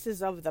at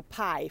pieces of the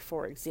pie,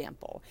 for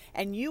example,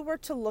 and you were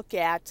to look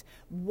at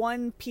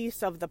one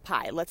piece of the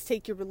pie, let's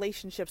take your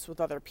relationships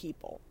with other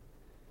people.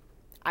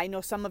 I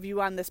know some of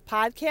you on this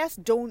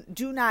podcast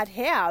do not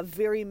have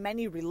very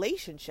many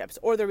relationships,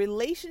 or the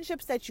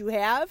relationships that you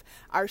have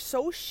are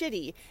so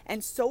shitty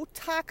and so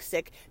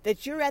toxic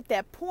that you're at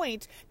that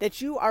point that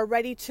you are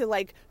ready to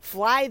like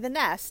fly the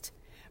nest,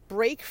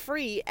 break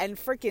free, and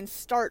freaking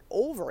start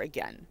over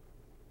again.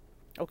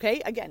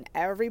 Okay? Again,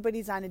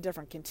 everybody's on a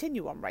different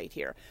continuum right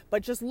here,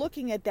 but just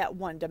looking at that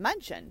one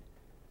dimension.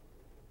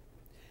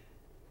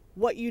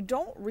 What you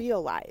don't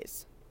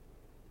realize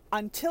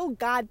until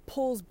God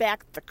pulls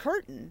back the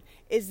curtain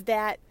is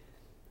that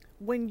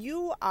when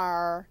you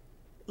are,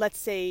 let's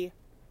say,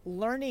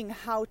 learning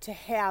how to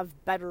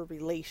have better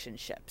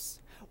relationships,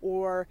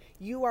 or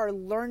you are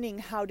learning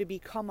how to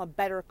become a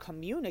better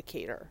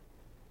communicator,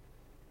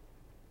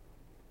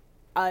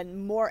 a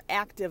more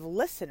active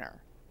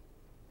listener,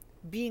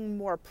 being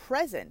more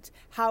present?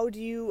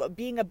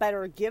 Being a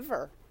better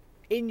giver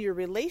in your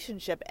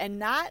relationship, and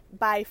not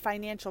by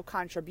financial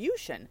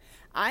contribution.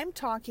 I'm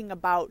talking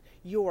about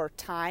your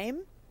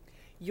time,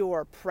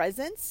 your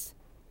presence,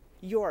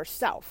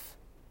 yourself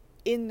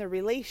in the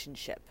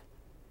relationship.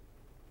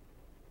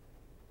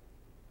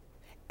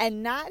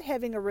 And not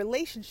having a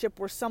relationship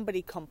where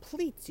somebody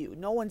completes you.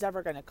 No one's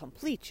ever going to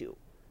complete you.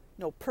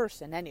 No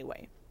person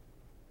anyway.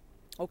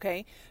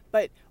 Okay?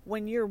 But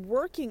when you're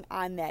working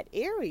on that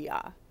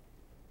area,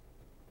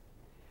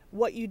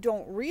 what you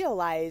don't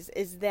realize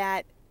is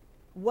that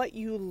what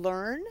you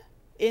learn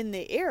in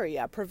the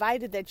area,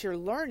 provided that you're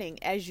learning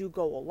as you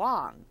go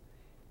along,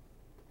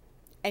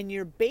 and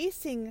you're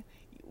basing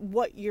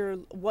what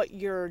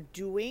you're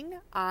doing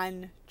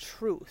on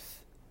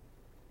truth,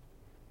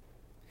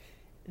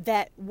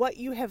 that what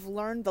you have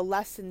learned, the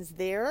lessons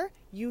there,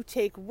 you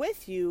take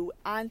with you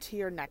onto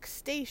your next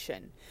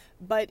station.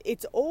 But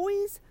it's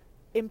always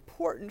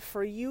important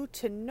for you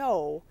to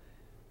know,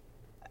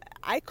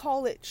 I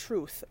call it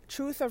truth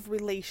of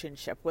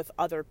relationship with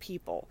other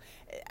people.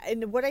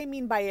 And what I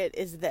mean by it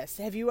is this: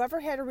 have you ever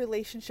had a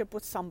relationship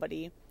with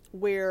somebody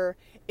where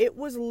it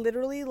was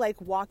literally like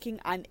walking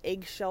on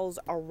eggshells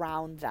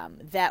around them?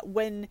 That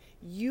when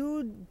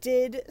you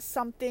did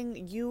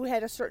something, you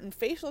had a certain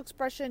facial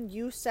expression,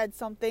 you said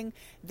something,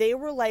 they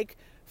were like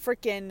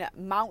freaking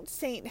Mount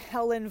St.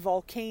 Helen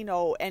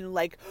volcano, and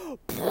like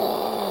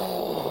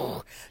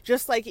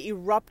just like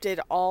erupted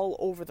all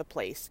over the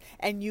place.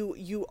 And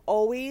you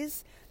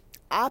always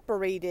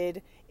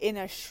operated in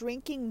a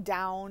shrinking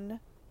down,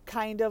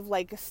 kind of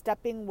like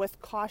stepping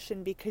with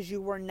caution, because you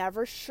were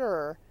never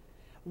sure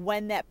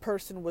when that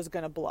person was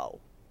going to blow.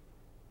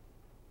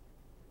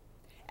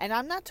 And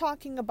I'm not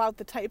talking about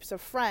the types of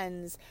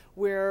friends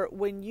where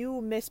when you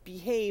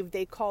misbehave,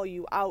 they call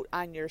you out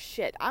on your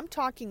shit. I'm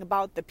talking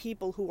about the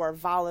people who are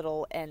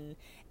volatile and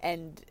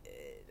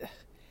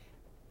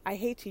I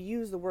hate to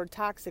use the word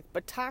toxic,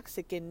 but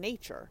toxic in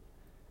nature.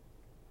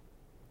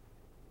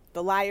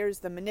 The liars,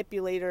 the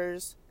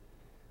manipulators.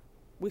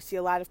 We see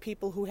a lot of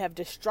people who have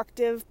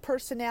destructive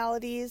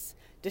personalities,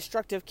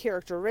 destructive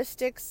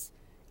characteristics,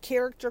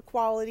 character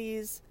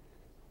qualities,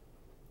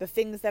 the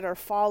things that are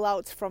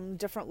fallouts from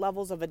different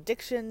levels of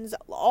addictions,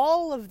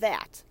 all of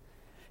that.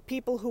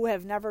 People who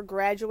have never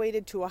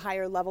graduated to a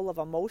higher level of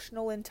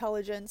emotional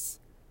intelligence.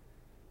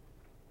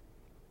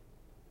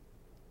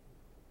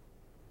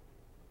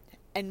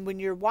 And when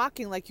you're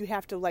walking, like, you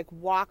have to like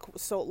walk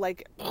so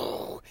like,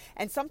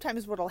 and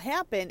sometimes what'll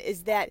happen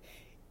is that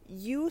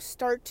you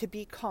start to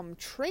become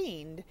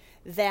trained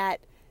that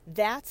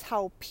that's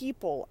how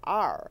people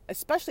are,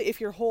 especially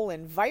if your whole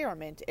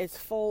environment is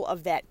full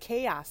of that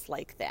chaos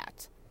like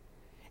that.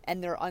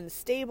 And they're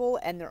unstable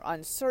and they're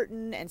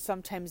uncertain, and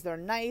sometimes they're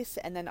nice,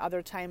 and then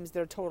other times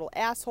they're total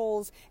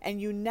assholes, and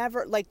you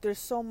never, like, there's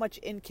so much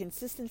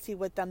inconsistency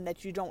with them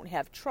that you don't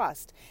have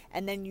trust.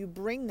 And then you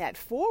bring that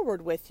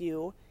forward with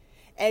you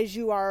as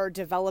you are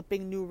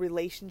developing new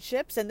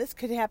relationships, and this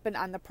could happen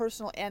on the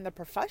personal and the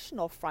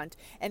professional front,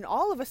 and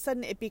all of a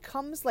sudden it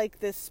becomes like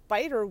this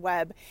spider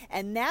web,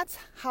 and that's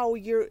how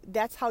your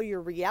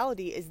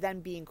reality is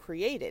then being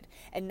created.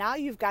 And now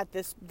you've got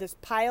this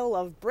pile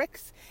of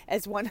bricks,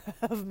 as one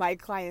of my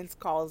clients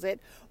calls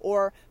it,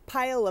 or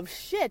pile of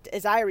shit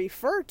as I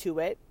refer to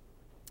it,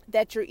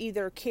 that you're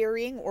either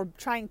carrying or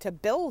trying to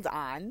build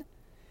on.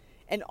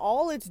 And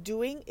all it's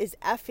doing is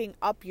effing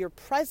up your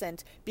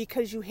present,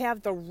 because you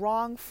have the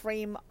wrong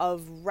frame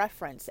of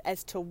reference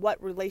as to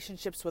what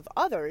relationships with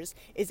others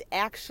is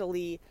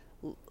actually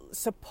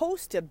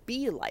supposed to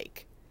be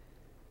like.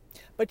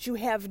 But you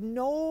have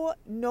no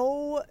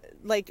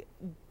like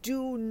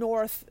due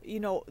north,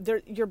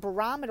 your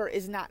barometer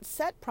is not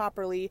set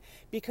properly,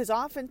 because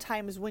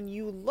oftentimes when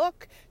you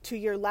look to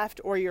your left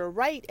or your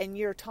right and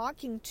you're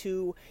talking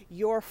to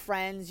your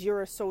friends,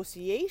 your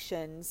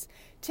associations,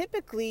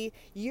 typically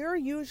you're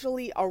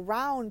usually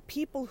around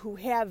people who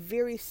have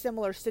very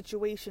similar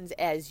situations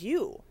as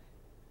you.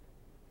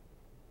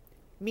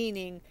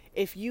 Meaning,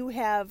 if you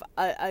have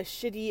a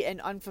shitty and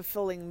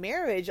unfulfilling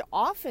marriage,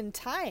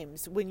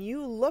 oftentimes when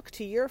you look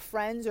to your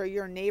friends or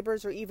your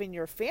neighbors or even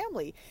your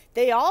family,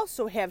 they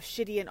also have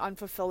shitty and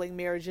unfulfilling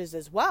marriages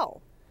as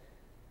well.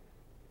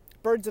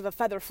 Birds of a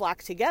feather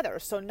flock together.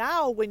 So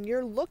now when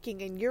you're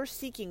looking and you're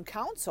seeking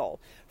counsel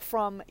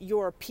from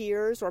your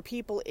peers or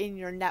people in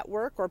your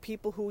network or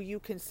people who you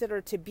consider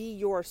to be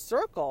your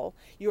circle,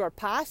 your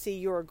posse,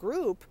 your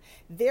group,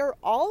 their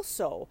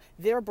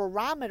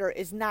barometer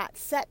is not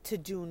set to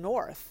due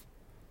north.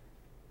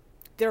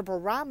 Their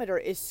barometer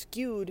is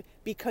skewed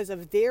because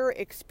of their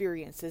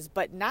experiences.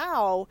 But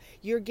now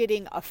you're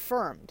getting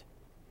affirmed.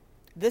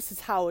 This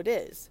is how it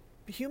is.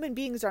 Human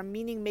beings are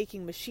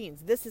meaning-making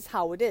machines. This is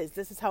how it is.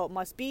 This is how it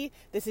must be.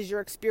 This is your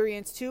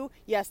experience too.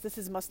 Yes,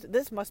 this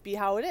must be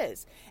how it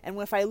is. And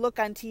if I look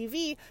on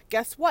TV,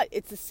 guess what?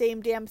 It's the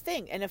same damn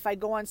thing. And if I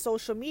go on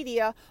social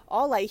media,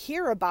 all I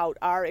hear about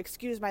are,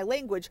 excuse my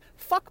language,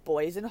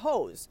 fuckboys and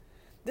hoes.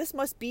 This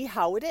must be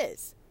how it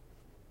is.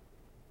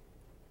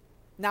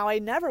 Now, I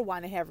never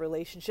want to have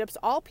relationships.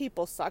 All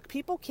people suck.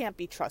 People can't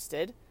be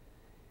trusted.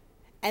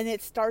 And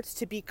it starts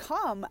to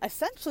become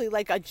essentially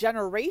like a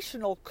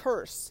generational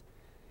curse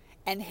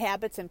and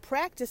habits and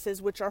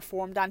practices which are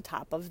formed on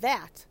top of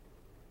that.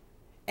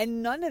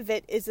 And none of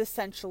it is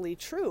essentially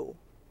true.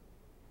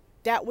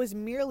 That was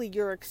merely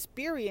your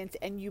experience,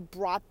 and you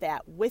brought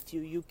that with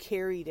you. You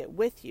carried it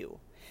with you.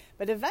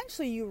 But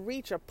eventually you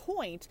reach a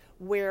point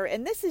where,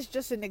 and this is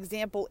just an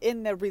example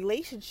in the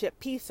relationship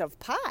piece of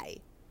pie.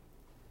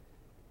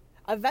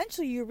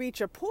 Eventually you reach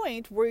a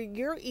point where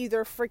you're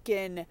either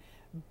freaking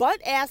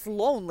butt-ass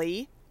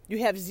lonely, you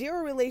have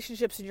zero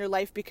relationships in your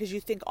life because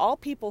you think all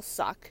people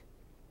suck.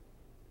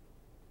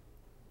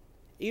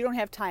 You don't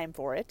have time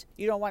for it.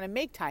 You don't want to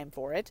make time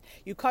for it.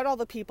 You cut all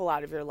the people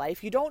out of your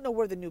life. You don't know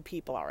where the new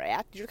people are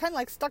at. You're kind of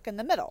like stuck in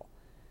the middle.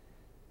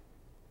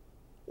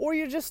 Or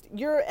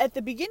you're at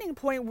the beginning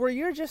point where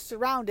you're just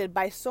surrounded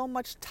by so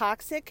much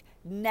toxic,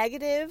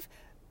 negative,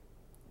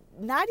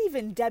 not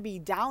even Debbie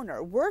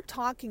Downer. We're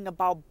talking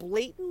about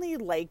blatantly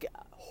like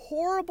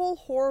horrible,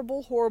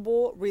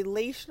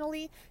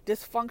 relationally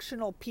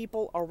dysfunctional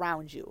people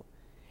around you.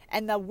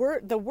 And the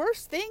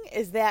worst thing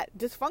is that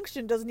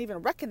dysfunction doesn't even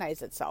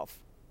recognize itself.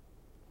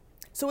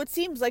 So it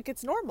seems like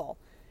it's normal.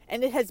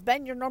 And it has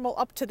been your normal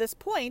up to this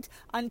point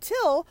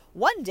until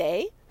one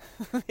day,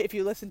 if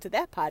you listen to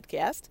that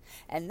podcast,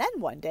 and then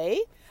one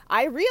day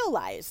I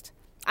realized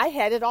I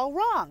had it all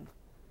wrong.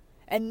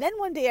 And then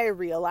one day I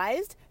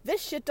realized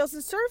this shit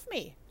doesn't serve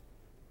me.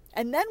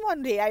 And then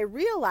one day I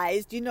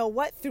realized, you know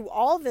what, through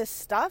all this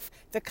stuff,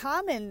 the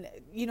constant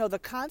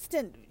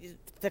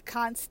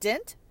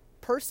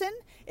person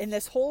in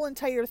this whole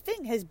entire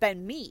thing has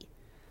been me.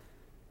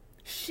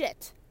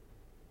 Shit.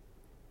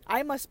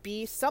 I must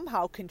be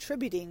somehow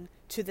contributing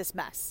to this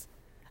mess.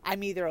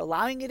 I'm either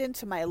allowing it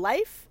into my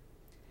life,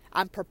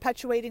 I'm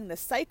perpetuating the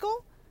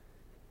cycle,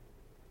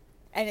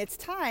 and it's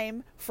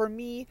time for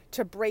me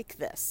to break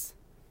this.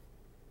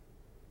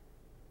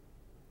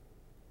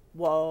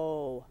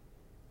 Whoa.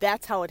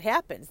 That's how it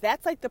happens.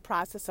 That's like the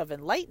process of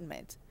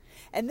enlightenment.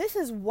 And this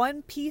is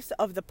one piece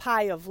of the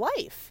pie of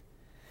life.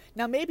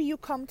 Now, maybe you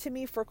come to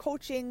me for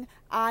coaching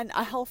on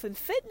a health and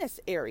fitness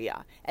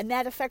area, and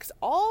that affects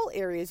all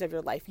areas of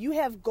your life. You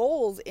have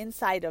goals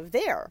inside of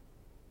there.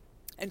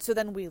 And so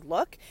then we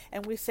look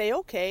and we say,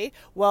 okay,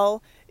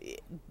 well,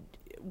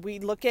 we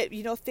look at,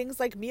 things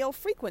like meal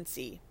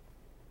frequency.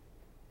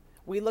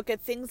 We look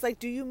at things like,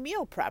 do you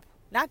meal prep?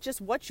 Not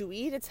just what you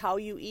eat, it's how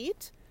you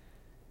eat.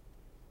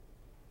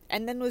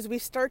 And then as we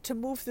start to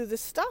move through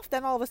this stuff,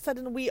 then all of a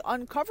sudden we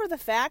uncover the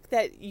fact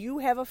that you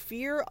have a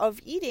fear of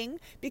eating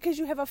because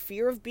you have a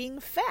fear of being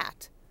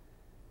fat.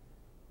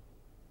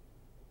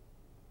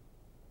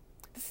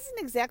 This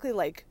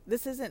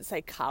isn't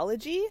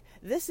psychology.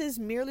 This is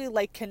merely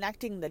like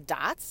connecting the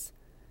dots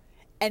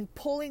and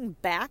pulling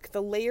back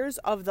the layers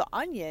of the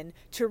onion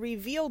to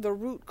reveal the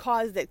root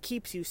cause that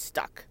keeps you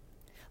stuck.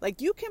 Like,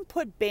 you can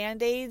put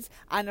Band-Aids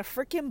on a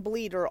freaking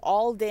bleeder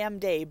all damn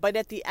day, but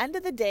at the end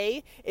of the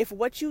day, if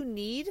what you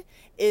need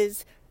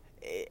is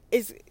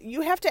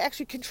you have to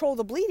actually control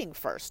the bleeding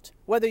first.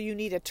 Whether you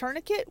need a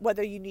tourniquet,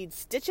 whether you need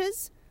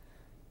stitches.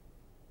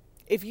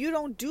 If you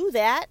don't do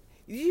that,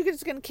 you're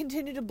just going to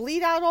continue to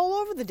bleed out all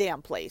over the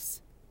damn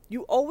place.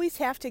 You always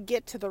have to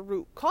get to the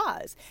root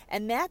cause.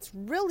 And that's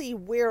really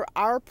where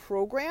our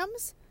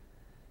programs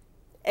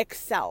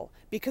excel,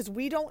 because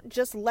we don't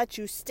just let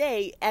you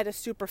stay at a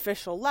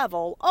superficial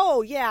level.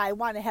 Oh yeah, I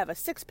want to have a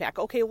six-pack.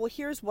 Okay, well,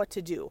 here's what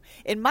to do.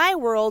 In my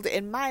world,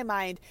 in my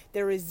mind,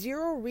 there is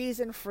zero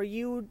reason for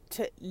you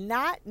to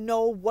not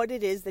know what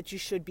it is that you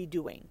should be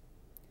doing.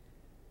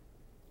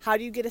 How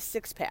do you get a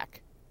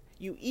six-pack?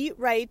 You eat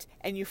right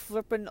and you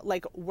flippin'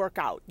 work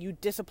out. You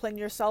discipline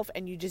yourself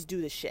and you just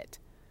do the shit.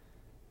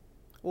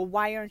 Well,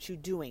 why aren't you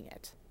doing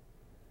it?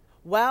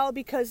 Well,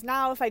 because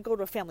now if I go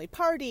to a family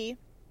party,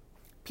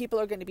 people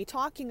are going to be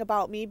talking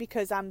about me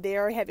because I'm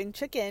there having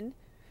chicken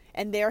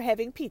and they're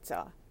having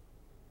pizza.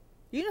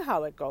 You know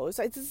how it goes.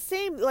 It's the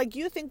same,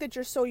 you think that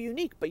you're so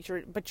unique, but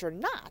you're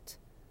not.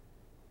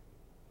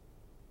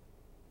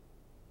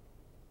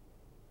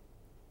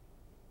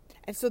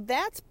 And so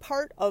that's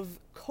part of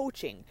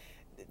coaching.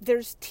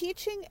 There's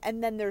teaching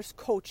and then there's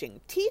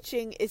coaching.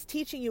 Teaching is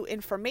teaching you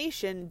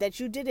information that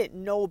you didn't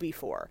know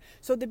before.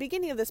 So at the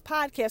beginning of this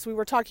podcast, we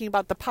were talking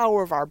about the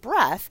power of our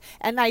breath,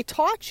 and I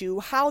taught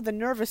you how the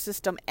nervous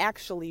system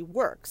actually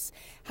works,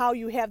 how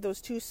you have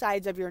those two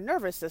sides of your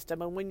nervous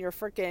system, and when you're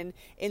freaking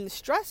in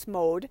stress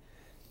mode,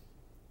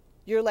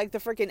 you're like the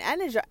freaking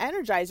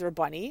Energizer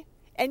bunny,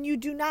 and you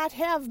do not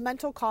have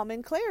mental calm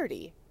and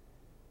clarity.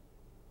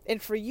 And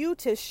for you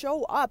to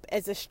show up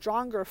as a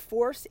stronger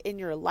force in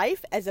your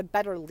life, as a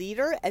better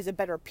leader, as a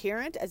better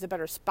parent, as a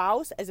better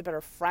spouse, as a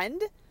better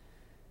friend,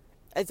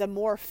 as a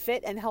more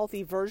fit and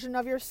healthy version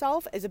of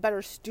yourself, as a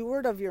better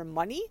steward of your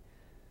money,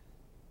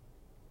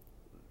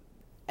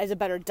 as a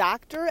better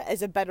doctor,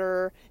 as a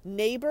better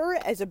neighbor,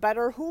 as a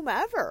better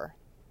whomever.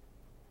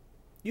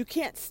 You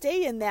can't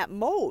stay in that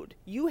mode.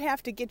 You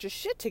have to get your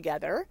shit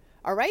together,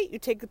 All right, you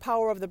take the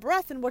power of the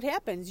breath, and what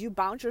happens? You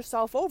bounce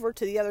yourself over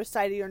to the other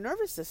side of your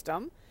nervous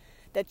system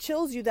that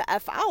chills you the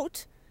F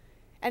out,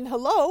 and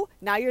hello,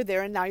 now you're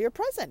there and now you're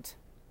present.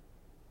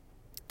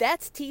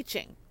 That's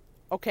teaching,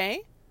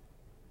 okay?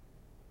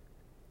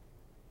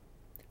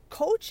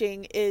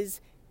 Coaching is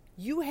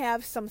you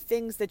have some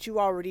things that you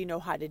already know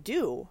how to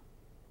do.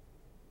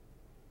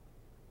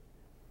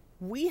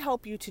 We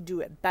help you to do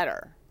it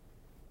better.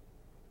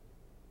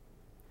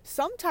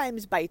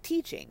 Sometimes by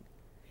teaching,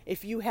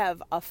 if you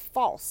have a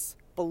false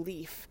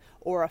belief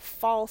or a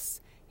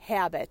false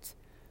habit,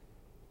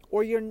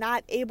 or you're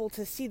not able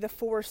to see the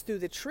forest through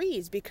the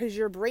trees because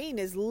your brain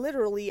is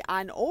literally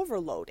on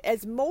overload.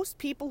 As most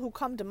people who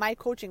come to my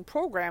coaching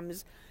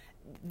programs,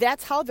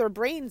 that's how their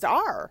brains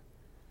are.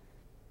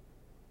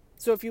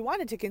 So if you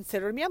wanted to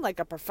consider me, I'm like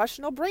a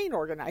professional brain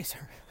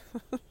organizer.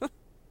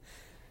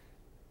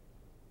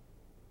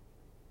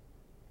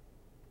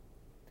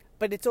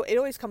 But it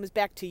always comes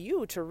back to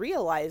you to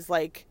realize,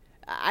 like,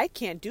 I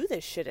can't do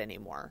this shit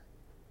anymore.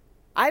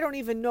 I don't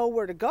even know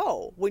where to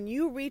go. When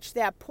you reach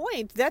that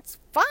point, that's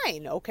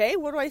fine, okay?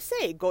 What do I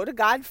say? Go to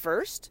God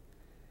first.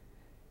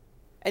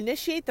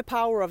 Initiate the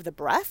power of the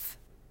breath.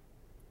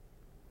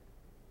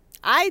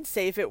 I'd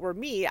say if it were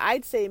me,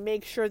 I'd say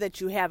make sure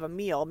that you have a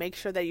meal. Make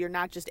sure that you're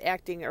not just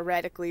acting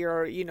erratically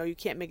or, you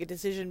can't make a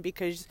decision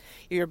because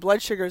your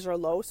blood sugars are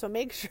low. So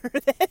make sure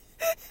that,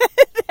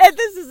 that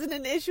this isn't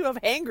an issue of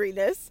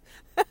hangriness.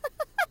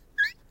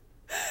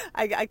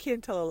 I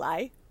can't tell a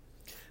lie.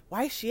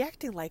 Why is she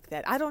acting like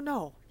that? I don't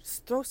know.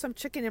 Just throw some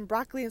chicken and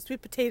broccoli and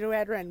sweet potato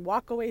at her and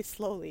walk away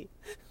slowly.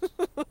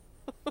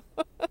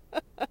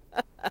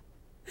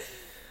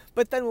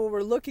 But then when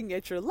we're looking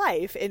at your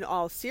life in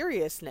all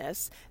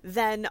seriousness,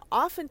 then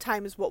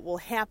oftentimes what will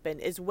happen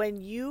is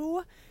when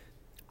you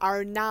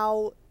are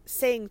now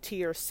saying to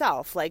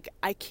yourself, like,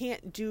 I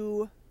can't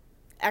do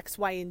X,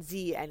 Y, and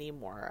Z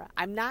anymore.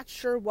 I'm not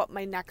sure what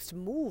my next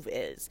move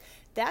is.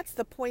 That's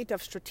the point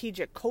of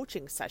strategic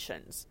coaching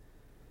sessions.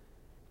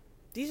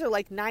 These are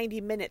like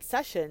 90-minute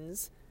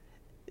sessions.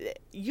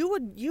 You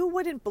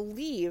wouldn't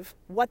believe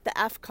what the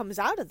F comes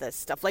out of this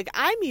stuff. Like,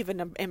 I'm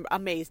even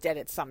amazed at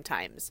it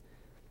sometimes.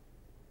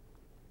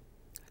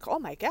 Like, oh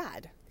my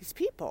God, these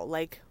people,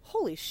 like,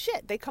 holy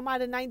shit. They come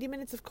out of 90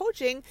 minutes of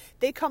coaching.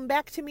 They come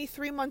back to me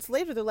 3 months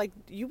later. They're like,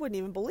 you wouldn't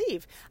even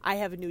believe. I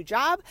have a new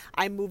job.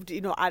 I moved,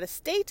 out of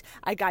state.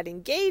 I got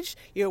engaged.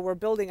 We're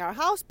building our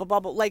house, blah, blah,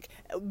 blah. Like,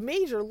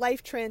 major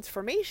life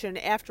transformation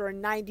after a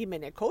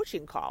 90-minute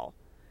coaching call.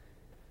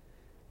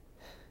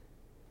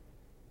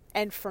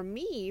 And for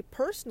me,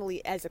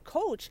 personally, as a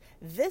coach,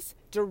 this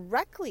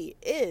directly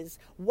is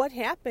what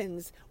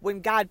happens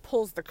when God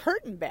pulls the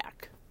curtain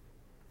back.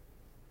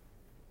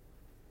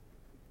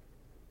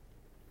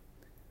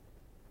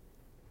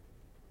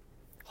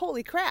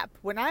 Holy crap.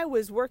 When I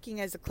was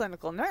working as a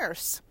clinical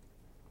nurse,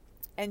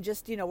 and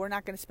just, we're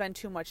not going to spend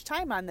too much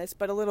time on this,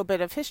 but a little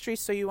bit of history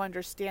so you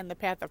understand the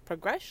path of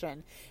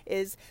progression,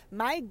 is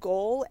my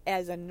goal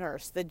as a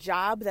nurse, the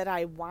job that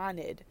I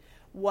wanted,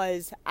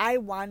 was I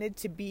wanted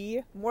to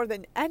be, more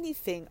than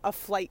anything, a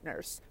flight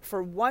nurse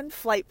for one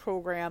flight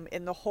program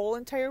in the whole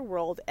entire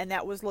world, and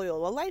that was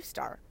Loyola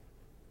Lifestar.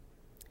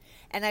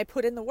 And I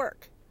put in the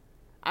work.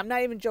 I'm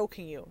not even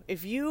joking you.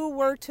 If you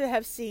were to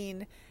have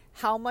seen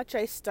how much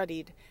I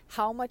studied,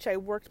 how much I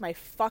worked my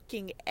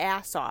fucking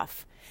ass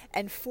off,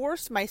 and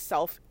forced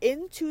myself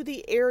into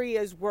the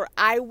areas where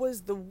I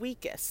was the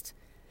weakest,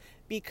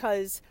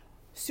 because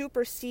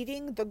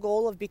superseding the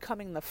goal of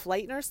becoming the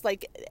flight nurse,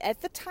 like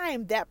at the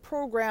time, that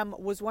program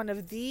was one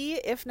of the,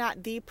 if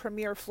not the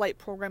premier flight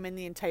program in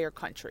the entire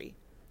country.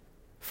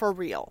 For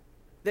real.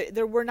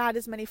 There were not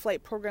as many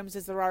flight programs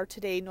as there are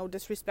today. No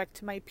disrespect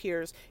to my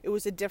peers. It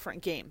was a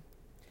different game.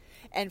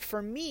 And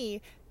for me,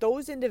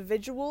 those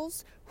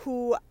individuals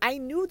who, I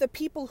knew the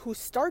people who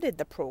started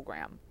the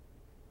program.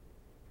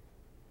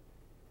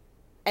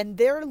 And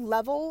their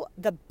level,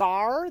 the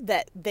bar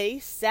that they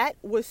set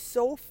was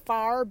so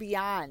far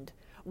beyond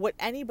what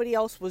anybody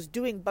else was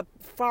doing, but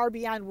far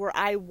beyond where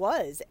I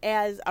was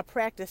as a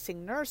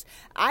practicing nurse.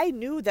 I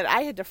knew that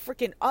I had to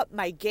freaking up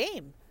my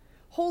game.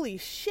 Holy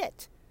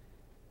shit.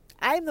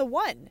 I'm the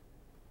one.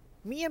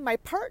 Me and my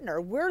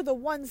partner, we're the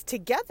ones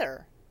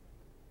together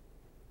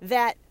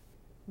that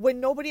when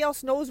nobody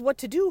else knows what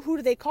to do, who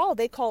do they call?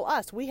 They call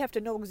us. We have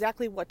to know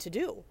exactly what to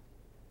do.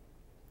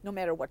 No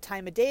matter what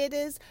time of day it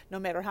is, no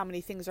matter how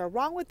many things are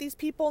wrong with these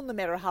people, no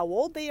matter how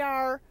old they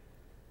are,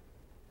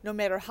 no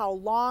matter how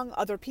long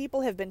other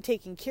people have been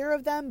taking care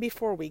of them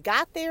before we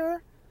got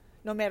there,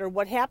 no matter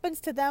what happens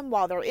to them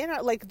while they're in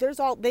it, like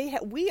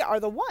we are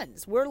the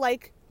ones. We're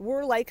like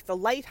the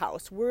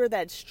lighthouse. We're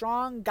that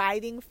strong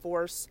guiding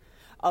force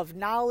of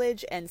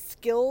knowledge and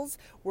skills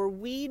where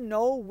we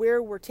know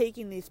where we're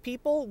taking these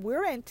people.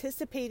 We're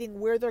anticipating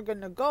where they're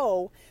going to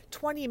go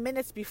 20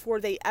 minutes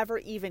before they ever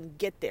even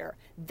get there.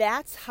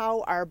 That's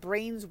how our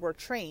brains were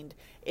trained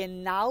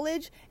in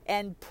knowledge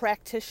and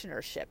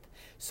practitionership.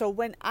 So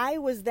when I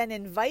was then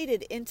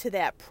invited into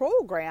that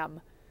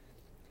program,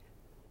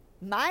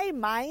 My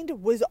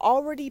mind was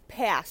already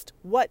past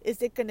what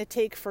is it going to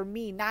take for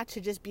me not to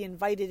just be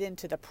invited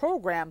into the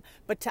program,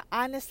 but to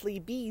honestly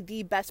be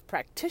the best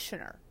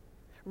practitioner,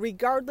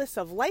 regardless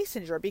of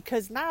licensure,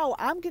 because now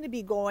I'm going to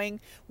be going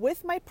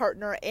with my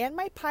partner and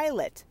my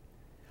pilot.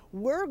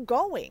 We're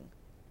going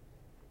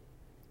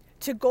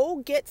to go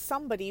get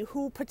somebody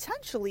who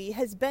potentially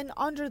has been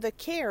under the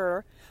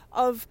care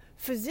of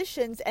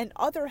physicians and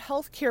other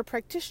healthcare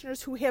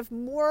practitioners who have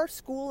more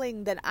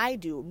schooling than I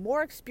do,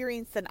 more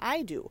experience than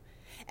I do.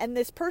 And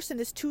this person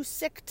is too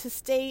sick to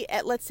stay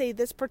at, let's say,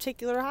 this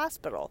particular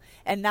hospital.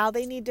 And now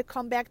they need to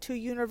come back to a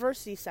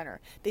university center.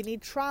 They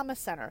need trauma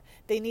center.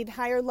 They need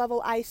higher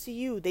level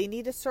ICU. They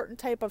need a certain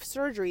type of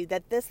surgery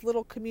that this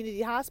little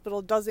community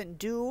hospital doesn't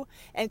do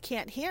and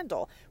can't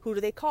handle. Who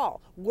do they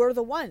call? We're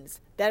the ones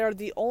that are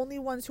the only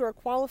ones who are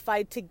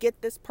qualified to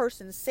get this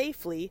person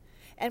safely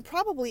and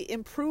probably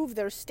improve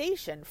their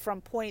station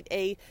from point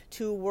A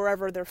to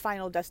wherever their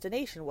final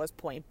destination was,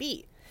 point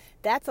B.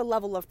 That's a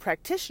level of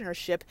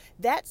practitionership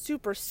that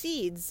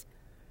supersedes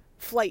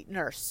flight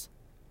nurse.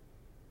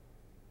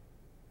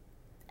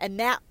 And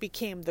that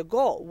became the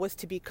goal, was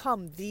to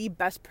become the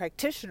best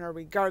practitioner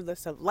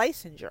regardless of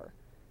licensure.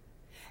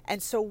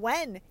 And so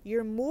when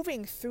you're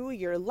moving through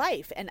your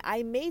life, and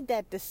I made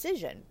that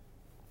decision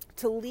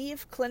to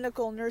leave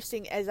clinical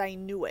nursing as I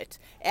knew it.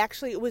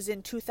 Actually, it was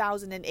in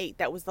 2008.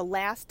 That was the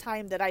last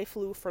time that I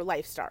flew for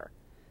LifeStar.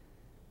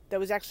 That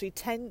was actually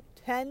 10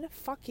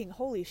 fucking,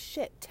 holy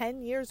shit,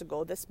 10 years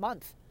ago this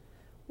month.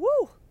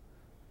 Woo!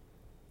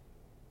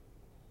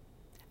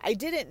 I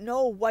didn't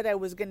know what I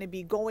was going to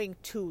be going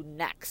to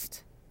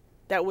next.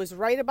 That was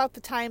right about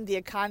the time the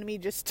economy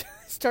just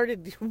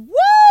started,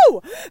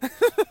 woo!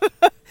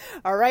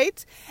 All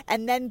right?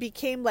 And then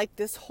became like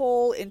this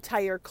whole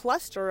entire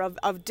cluster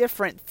of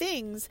different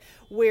things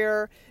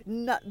where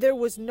there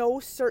was no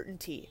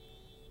certainty.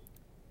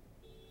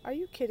 Are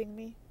you kidding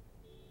me?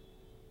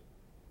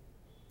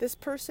 This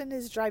person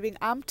is driving,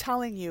 I'm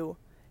telling you,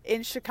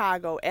 in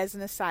Chicago, as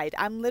an aside,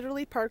 I'm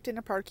literally parked in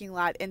a parking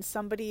lot and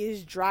somebody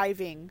is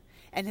driving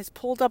and has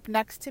pulled up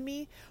next to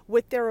me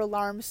with their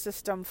alarm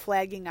system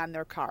flagging on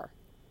their car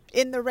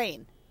in the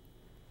rain.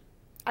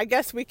 I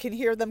guess we can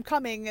hear them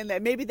coming, and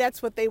maybe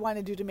that's what they want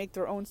to do to make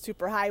their own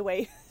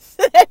superhighway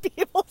so that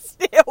people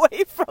stay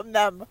away from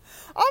them.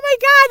 Oh my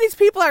God, these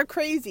people are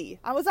crazy.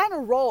 I was on a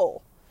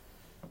roll.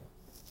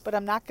 But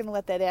I'm not going to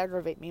let that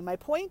aggravate me. My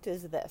point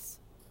is this.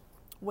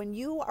 When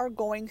you are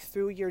going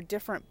through your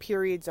different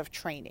periods of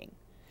training,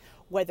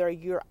 whether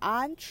you're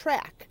on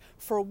track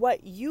for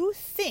what you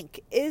think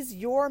is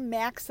your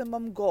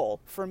maximum goal,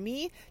 for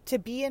me to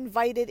be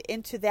invited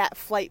into that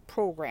flight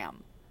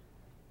program,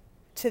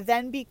 to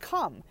then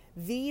become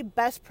the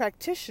best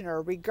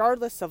practitioner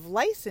regardless of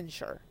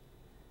licensure,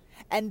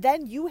 and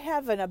then you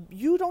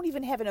don't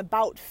even have an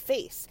about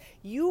face.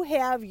 You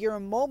have your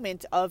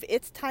moment of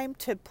it's time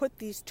to put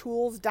these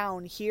tools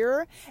down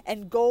here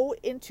and go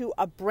into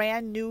a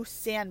brand new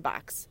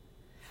sandbox.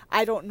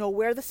 I don't know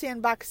where the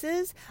sandbox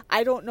is.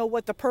 I don't know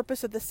what the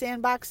purpose of the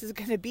sandbox is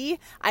going to be.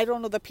 I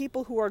don't know the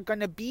people who are going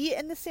to be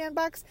in the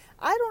sandbox.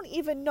 I don't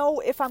even know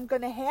if I'm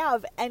going to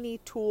have any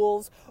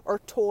tools or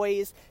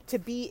toys to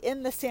be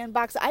in the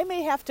sandbox. I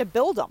may have to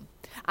build them.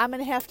 I'm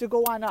going to have to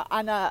go on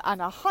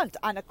a hunt,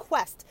 on a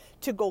quest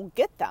to go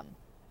get them.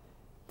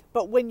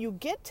 But when you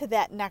get to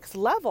that next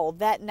level,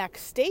 that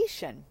next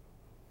station,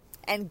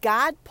 and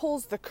God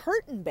pulls the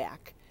curtain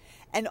back,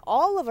 and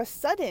all of a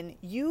sudden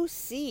you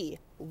see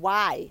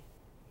why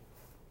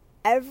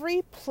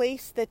every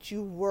place that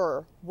you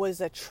were was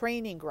a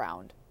training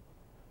ground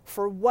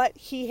for what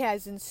He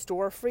has in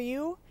store for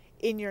you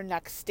in your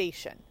next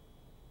station.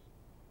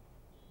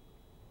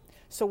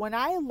 So when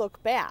I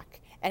look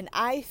back and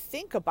I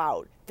think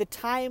about the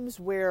times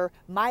where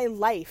my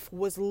life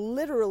was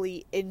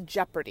literally in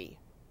jeopardy,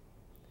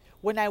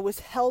 when I was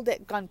held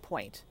at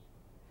gunpoint,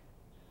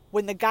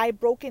 when the guy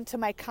broke into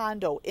my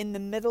condo in the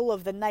middle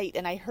of the night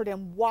and I heard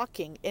him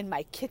walking in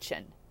my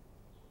kitchen,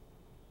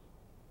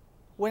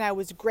 when I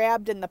was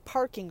grabbed in the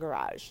parking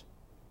garage,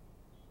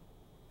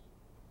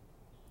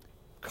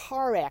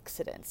 car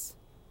accidents,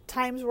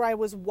 times where I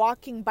was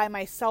walking by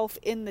myself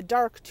in the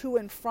dark to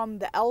and from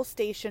the L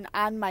station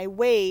on my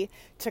way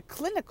to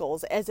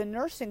clinicals as a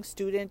nursing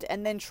student,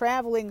 and then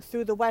traveling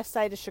through the west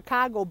side of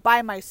Chicago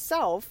by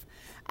myself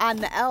on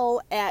the L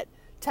at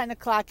 10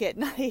 o'clock at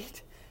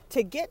night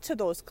to get to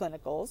those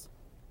clinicals.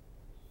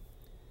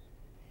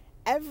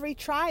 Every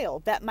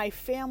trial that my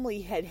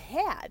family had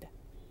had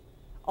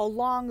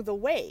along the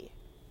way,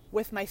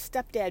 with my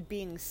stepdad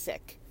being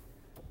sick,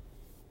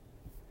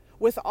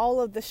 with all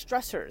of the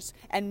stressors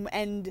and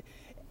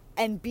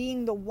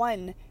being the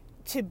one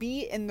to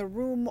be in the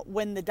room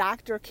when the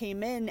doctor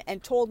came in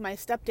and told my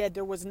stepdad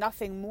there was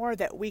nothing more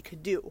that we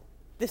could do.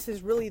 This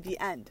is really the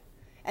end.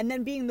 And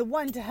then being the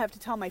one to have to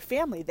tell my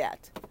family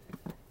that.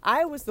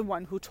 I was the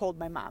one who told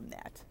my mom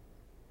that.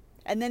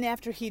 And then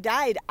after he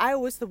died, I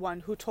was the one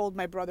who told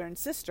my brother and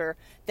sister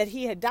that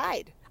he had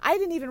died. I I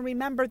didn't even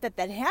remember that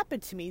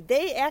happened to me.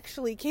 They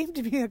actually came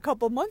to me a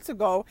couple months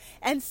ago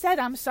and said,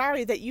 I'm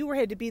sorry that you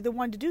had to be the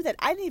one to do that.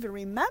 I didn't even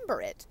remember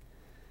it.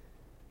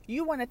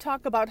 You want to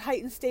talk about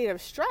heightened state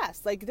of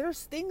stress. Like,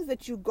 there's things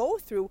that you go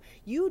through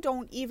you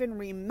don't even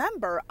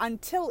remember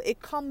until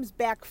it comes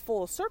back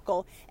full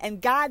circle and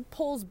God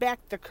pulls back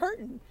the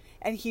curtain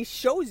and he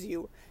shows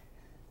you,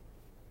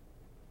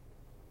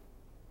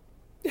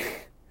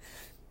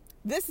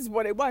 this is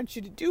what I want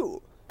you to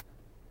do.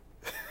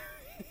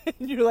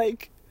 And you're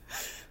like,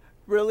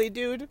 really,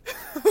 dude?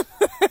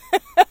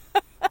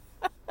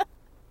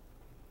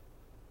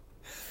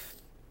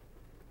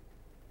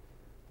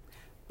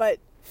 But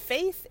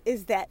faith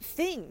is that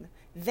thing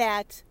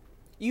that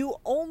you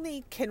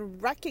only can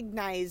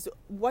recognize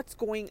what's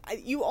going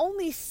on. You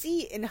only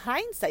see in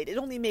hindsight. It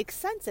only makes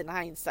sense in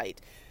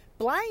hindsight.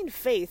 Blind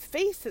faith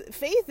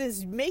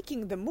is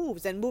making the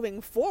moves and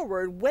moving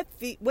forward with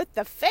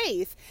the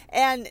faith,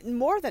 and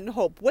more than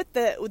hope, with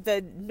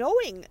the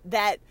knowing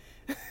that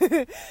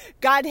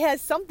God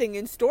has something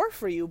in store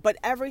for you. But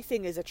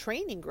everything is a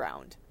training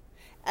ground.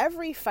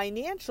 Every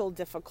financial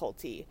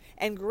difficulty,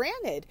 and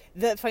granted,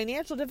 the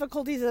financial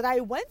difficulties that I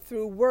went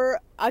through were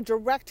a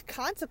direct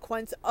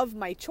consequence of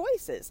my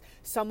choices,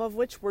 some of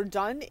which were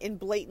done in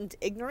blatant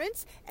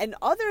ignorance, and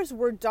others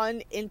were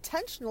done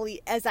intentionally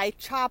as I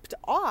chopped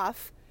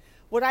off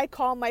what I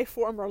call my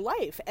former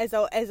life as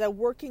a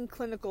working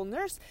clinical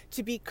nurse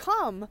to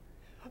become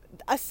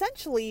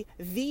essentially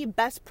the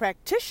best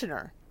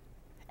practitioner.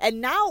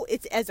 And now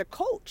it's as a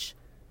coach.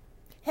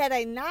 Had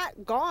I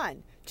not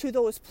gone to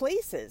those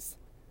places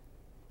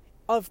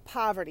of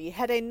poverty,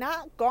 had I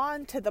not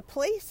gone to the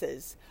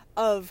places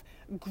of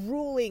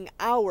grueling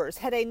hours,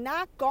 had I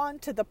not gone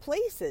to the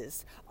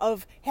places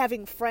of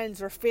having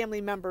friends or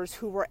family members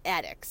who were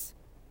addicts,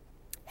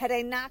 had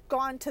I not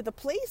gone to the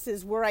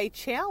places where I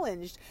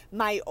challenged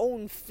my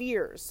own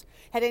fears,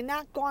 had I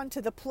not gone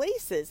to the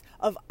places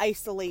of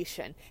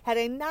isolation, had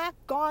I not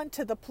gone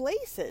to the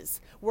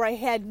places where I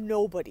had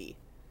nobody,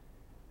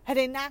 had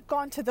I not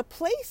gone to the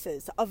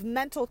places of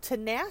mental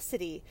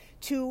tenacity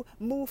to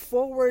move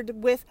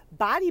forward with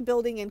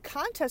bodybuilding and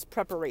contest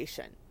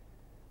preparation,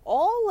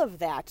 all of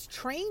that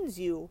trains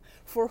you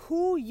for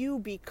who you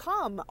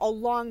become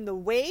along the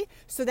way,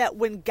 so that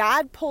when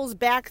God pulls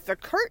back the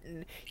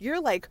curtain,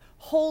 you're like,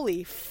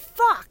 holy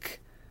fuck.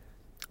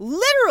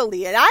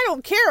 Literally, and I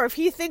don't care if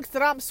he thinks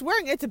that I'm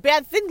swearing it's a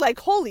bad thing, like,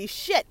 holy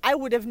shit, I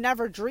would have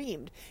never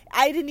dreamed.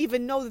 I didn't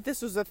even know that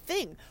this was a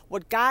thing.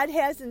 What God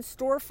has in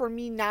store for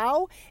me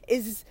now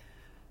is,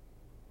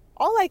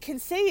 all I can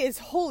say is,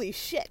 holy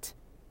shit.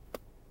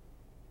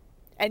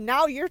 And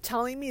now you're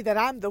telling me that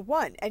I'm the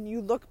one, and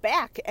you look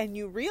back and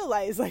you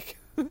realize, like,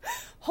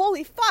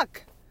 holy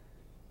fuck.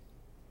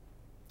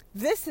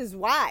 This is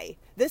why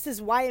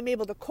I'm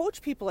able to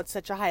coach people at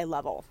such a high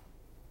level.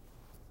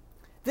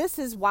 This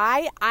is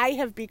why I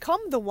have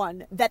become the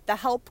one that the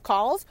help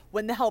calls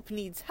when the help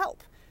needs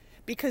help.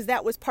 Because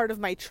that was part of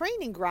my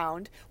training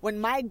ground when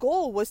my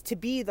goal was to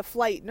be the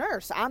flight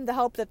nurse. I'm the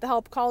help that the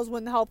help calls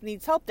when the help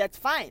needs help. That's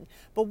fine.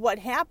 But what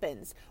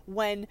happens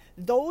when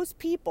those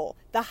people,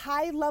 the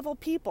high-level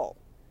people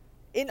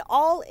in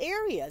all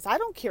areas, I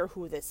don't care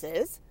who this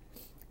is,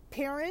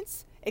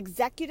 parents,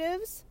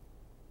 executives,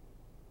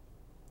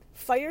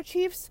 fire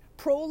chiefs,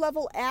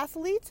 pro-level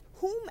athletes,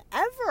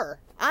 whomever,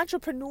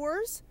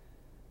 entrepreneurs,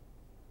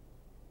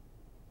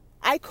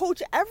 I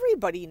coach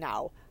everybody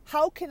now.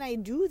 How can I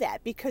do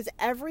that? Because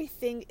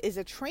everything is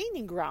a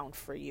training ground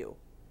for you.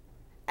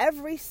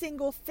 Every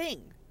single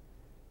thing.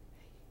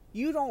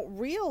 You don't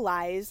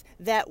realize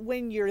that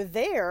when you're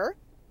there,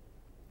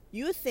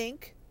 you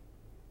think,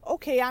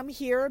 okay, I'm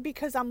here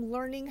because I'm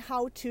learning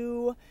how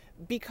to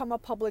become a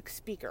public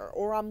speaker,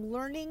 or I'm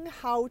learning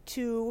how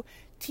to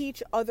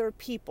teach other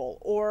people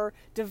or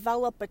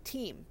develop a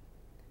team.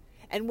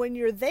 And when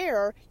you're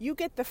there, you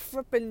get the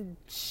flippin'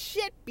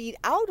 shit beat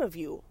out of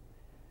you.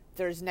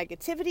 There's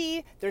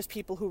negativity, there's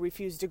people who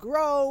refuse to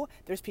grow,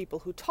 there's people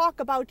who talk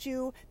about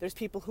you, there's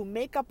people who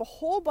make up a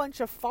whole bunch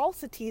of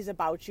falsities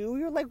about you.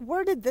 You're like,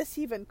 where did this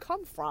even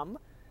come from?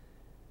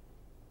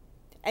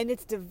 And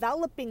it's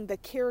developing the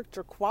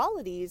character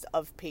qualities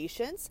of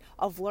patience,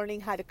 of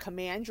learning how to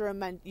command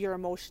your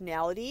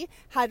emotionality,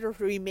 how to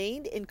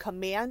remain in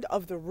command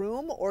of the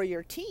room or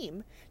your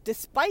team,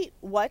 despite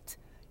what,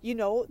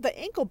 the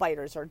ankle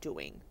biters are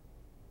doing.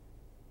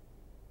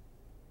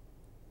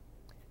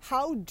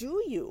 How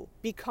do you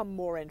become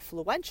more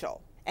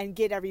influential and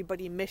get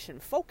everybody mission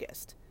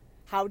focused?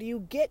 How do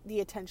you get the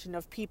attention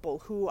of people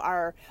who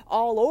are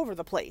all over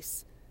the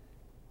place?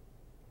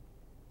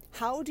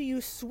 How do you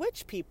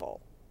switch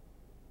people?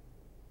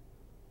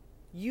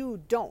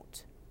 You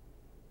don't.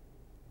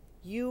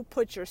 You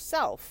put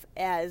yourself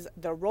as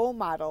the role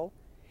model,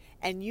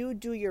 and you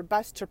do your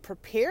best to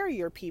prepare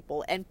your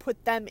people and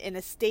put them in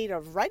a state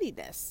of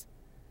readiness,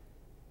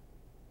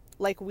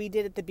 like we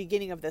did at the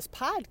beginning of this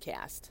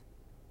podcast.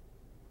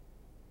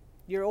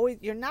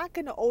 You're not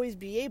going to always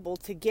be able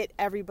to get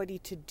everybody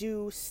to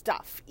do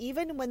stuff,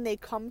 even when they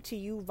come to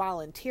you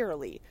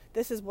voluntarily.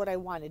 This is what I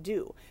want to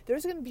do.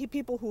 There's going to be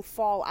people who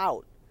fall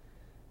out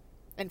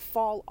and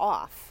fall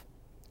off,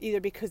 either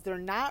because they're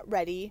not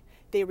ready,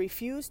 they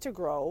refuse to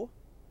grow,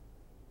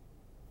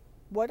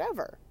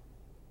 whatever.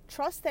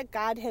 Trust that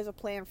God has a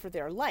plan for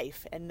their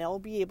life, and they'll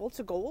be able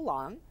to go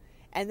along,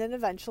 and then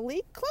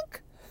eventually,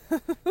 clunk,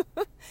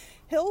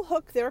 He'll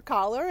hook their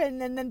collar, and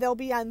then they'll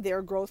be on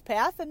their growth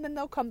path, and then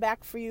they'll come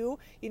back for you,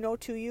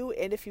 to you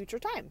in a future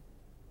time.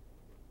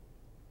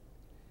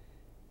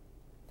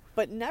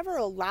 But never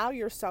allow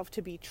yourself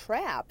to be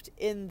trapped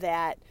in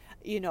that,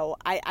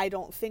 I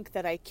don't think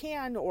that I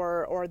can,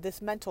 or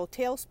this mental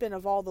tailspin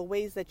of all the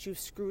ways that you've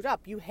screwed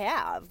up. You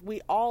have.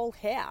 We all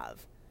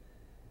have.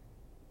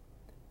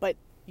 But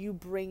you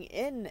bring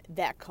in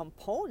that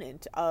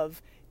component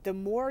of the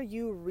more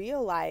you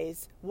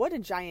realize what a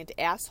giant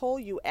asshole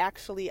you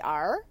actually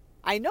are.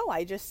 I know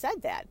I just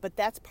said that, but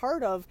that's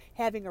part of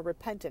having a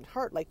repentant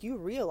heart. Like, you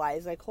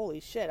realize, like, holy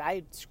shit,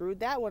 I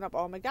screwed that one up.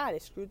 Oh my God, I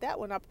screwed that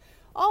one up.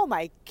 Oh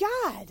my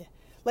God.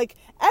 Like,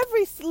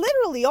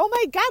 literally, oh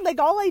my God,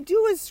 like, all I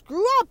do is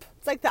screw up.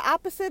 It's like the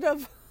opposite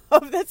of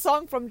that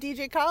song from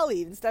DJ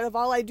Khaled. Instead of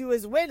all I do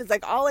is win, it's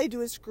like all I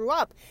do is screw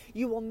up.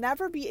 You will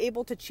never be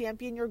able to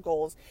champion your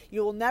goals.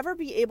 You will never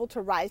be able to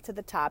rise to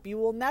the top. You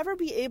will never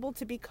be able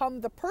to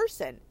become the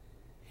person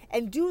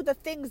and do the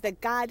things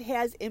that God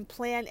has in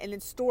plan and in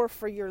store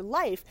for your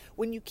life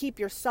when you keep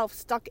yourself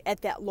stuck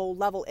at that low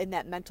level in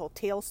that mental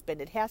tailspin.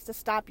 It has to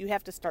stop. You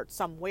have to start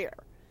somewhere.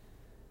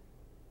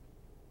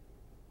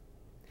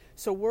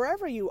 So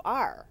wherever you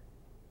are,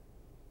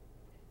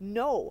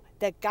 know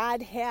that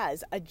God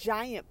has a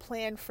giant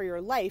plan for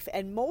your life,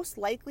 and most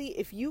likely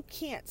if you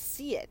can't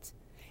see it,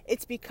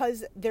 it's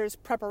because there's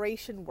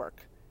preparation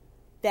work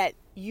that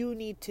you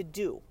need to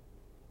do.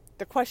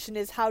 The question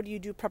is, how do you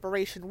do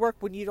preparation work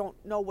when you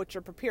don't know what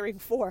you're preparing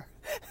for?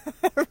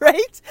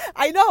 Right?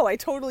 I know, I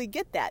totally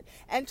get that.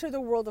 Enter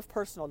the world of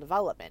personal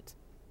development.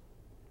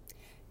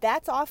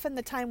 That's often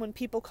the time when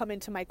people come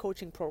into my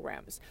coaching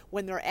programs.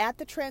 When they're at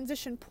the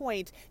transition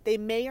point, they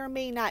may or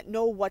may not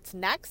know what's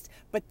next,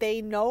 but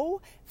they know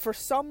for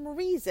some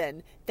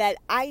reason that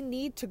I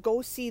need to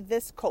go see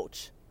this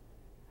coach.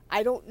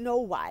 I don't know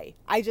why.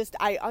 I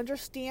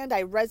understand,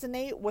 I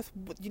resonate with,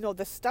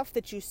 the stuff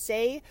that you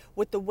say,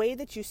 with the way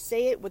that you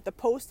say it, with the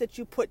post that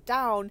you put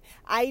down.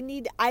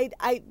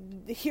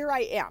 Here I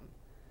am.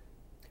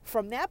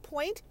 From that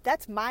point,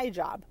 that's my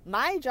job.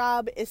 My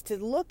job is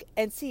to look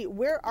and see,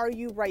 where are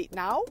you right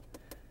now?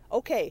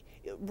 Okay,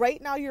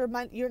 right now you're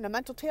in a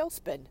mental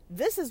tailspin.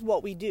 This is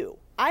what we do.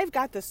 I've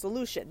got the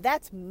solution.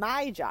 That's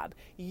my job.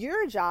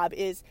 Your job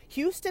is,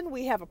 Houston,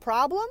 we have a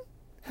problem.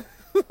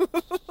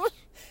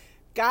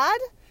 God,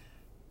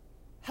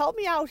 help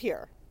me out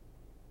here.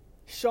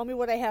 Show me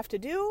what I have to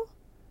do.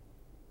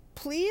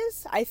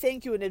 Please, I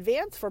thank you in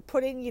advance for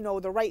putting,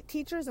 the right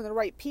teachers and the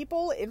right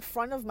people in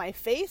front of my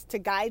face to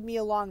guide me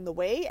along the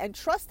way, and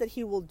trust that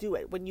He will do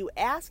it. When you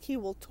ask, He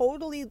will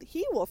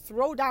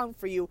throw down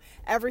for you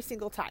every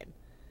single time.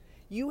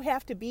 You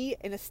have to be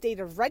in a state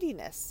of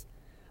readiness.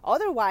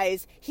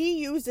 Otherwise, He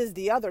uses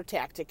the other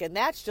tactic, and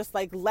that's just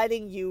like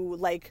letting you,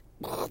 like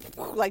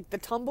the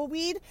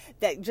tumbleweed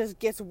that just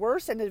gets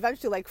worse and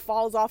eventually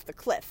falls off the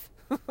cliff.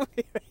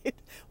 Right?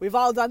 We've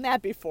all done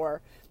that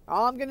before.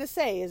 All I'm going to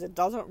say is it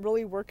doesn't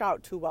really work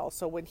out too well.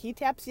 So when He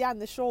taps you on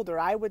the shoulder,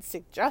 I would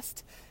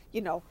suggest,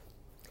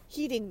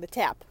 heeding the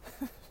tap.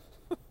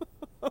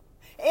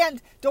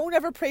 And don't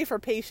ever pray for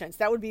patience.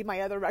 That would be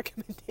my other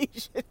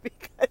recommendation,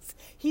 because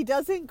He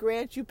doesn't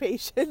grant you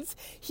patience.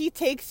 He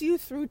takes you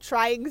through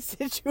trying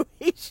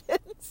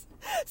situations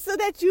so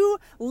that you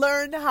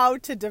learn how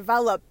to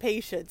develop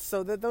patience.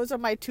 So those are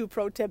my 2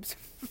 pro tips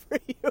for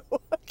you.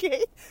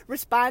 Okay?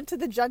 Respond to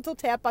the gentle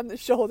tap on the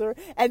shoulder,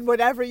 and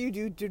whatever you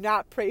do, do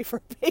not pray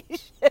for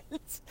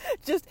patience.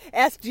 Just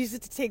ask Jesus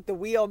to take the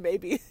wheel,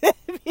 maybe.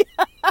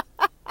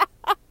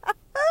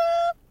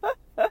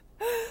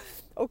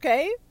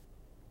 Okay?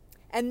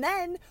 And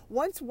then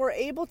once we're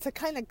able to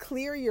kind of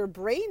clear your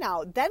brain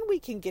out, then we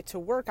can get to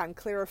work on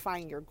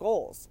clarifying your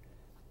goals.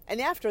 And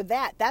after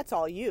that, that's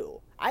all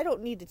you. I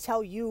don't need to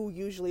tell you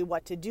usually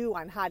what to do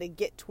on how to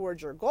get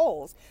towards your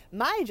goals.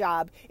 My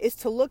job is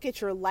to look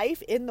at your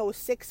life in those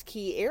 6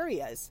 key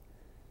areas.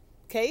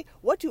 Okay?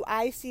 What do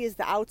I see as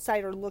the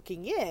outsider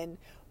looking in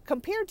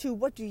compared to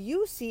what do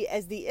you see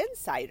as the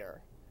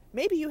insider?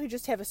 Maybe you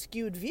just have a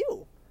skewed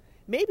view.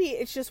 Maybe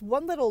it's just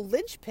one little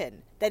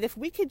linchpin that if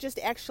we could just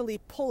actually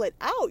pull it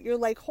out, you're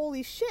like,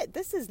 holy shit,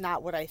 this is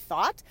not what I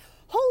thought.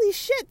 Holy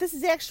shit, this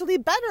is actually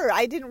better.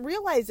 I didn't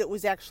realize it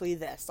was actually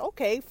this.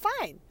 Okay,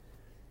 fine.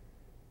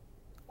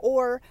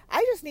 Or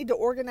I just need to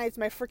organize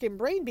my freaking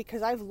brain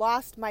because I've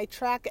lost my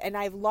track and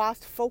I've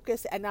lost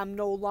focus and I'm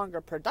no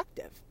longer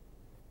productive.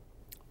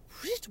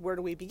 Where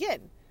do we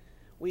begin?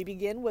 We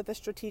begin with a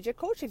strategic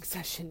coaching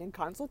session and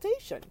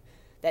consultation.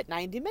 That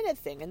 90-minute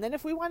thing. And then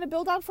if we want to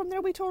build out from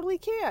there, we totally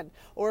can.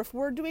 Or if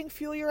we're doing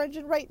Fuel Your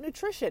Engine Right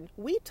nutrition,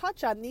 we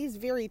touch on these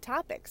very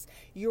topics.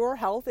 Your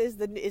health is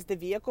the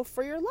vehicle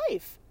for your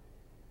life.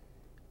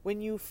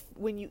 When you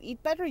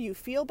eat better, you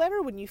feel better.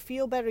 When you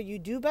feel better, you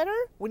do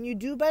better. When you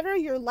do better,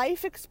 your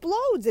life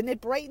explodes and it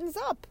brightens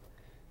up.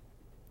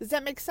 Does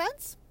that make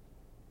sense?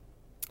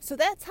 So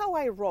that's how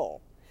I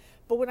roll.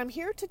 But what I'm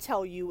here to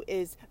tell you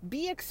is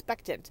be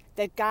expectant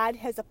that God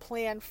has a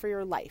plan for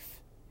your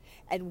life.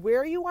 And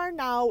where you are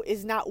now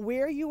is not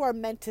where you are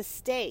meant to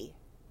stay.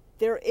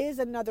 There is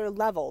another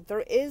level.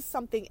 There is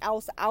something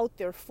else out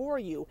there for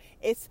you.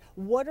 It's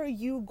what are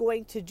you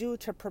going to do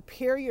to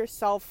prepare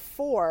yourself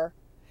for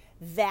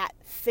that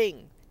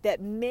thing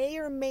that may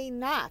or may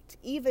not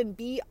even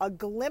be a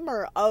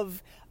glimmer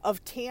of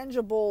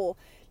tangible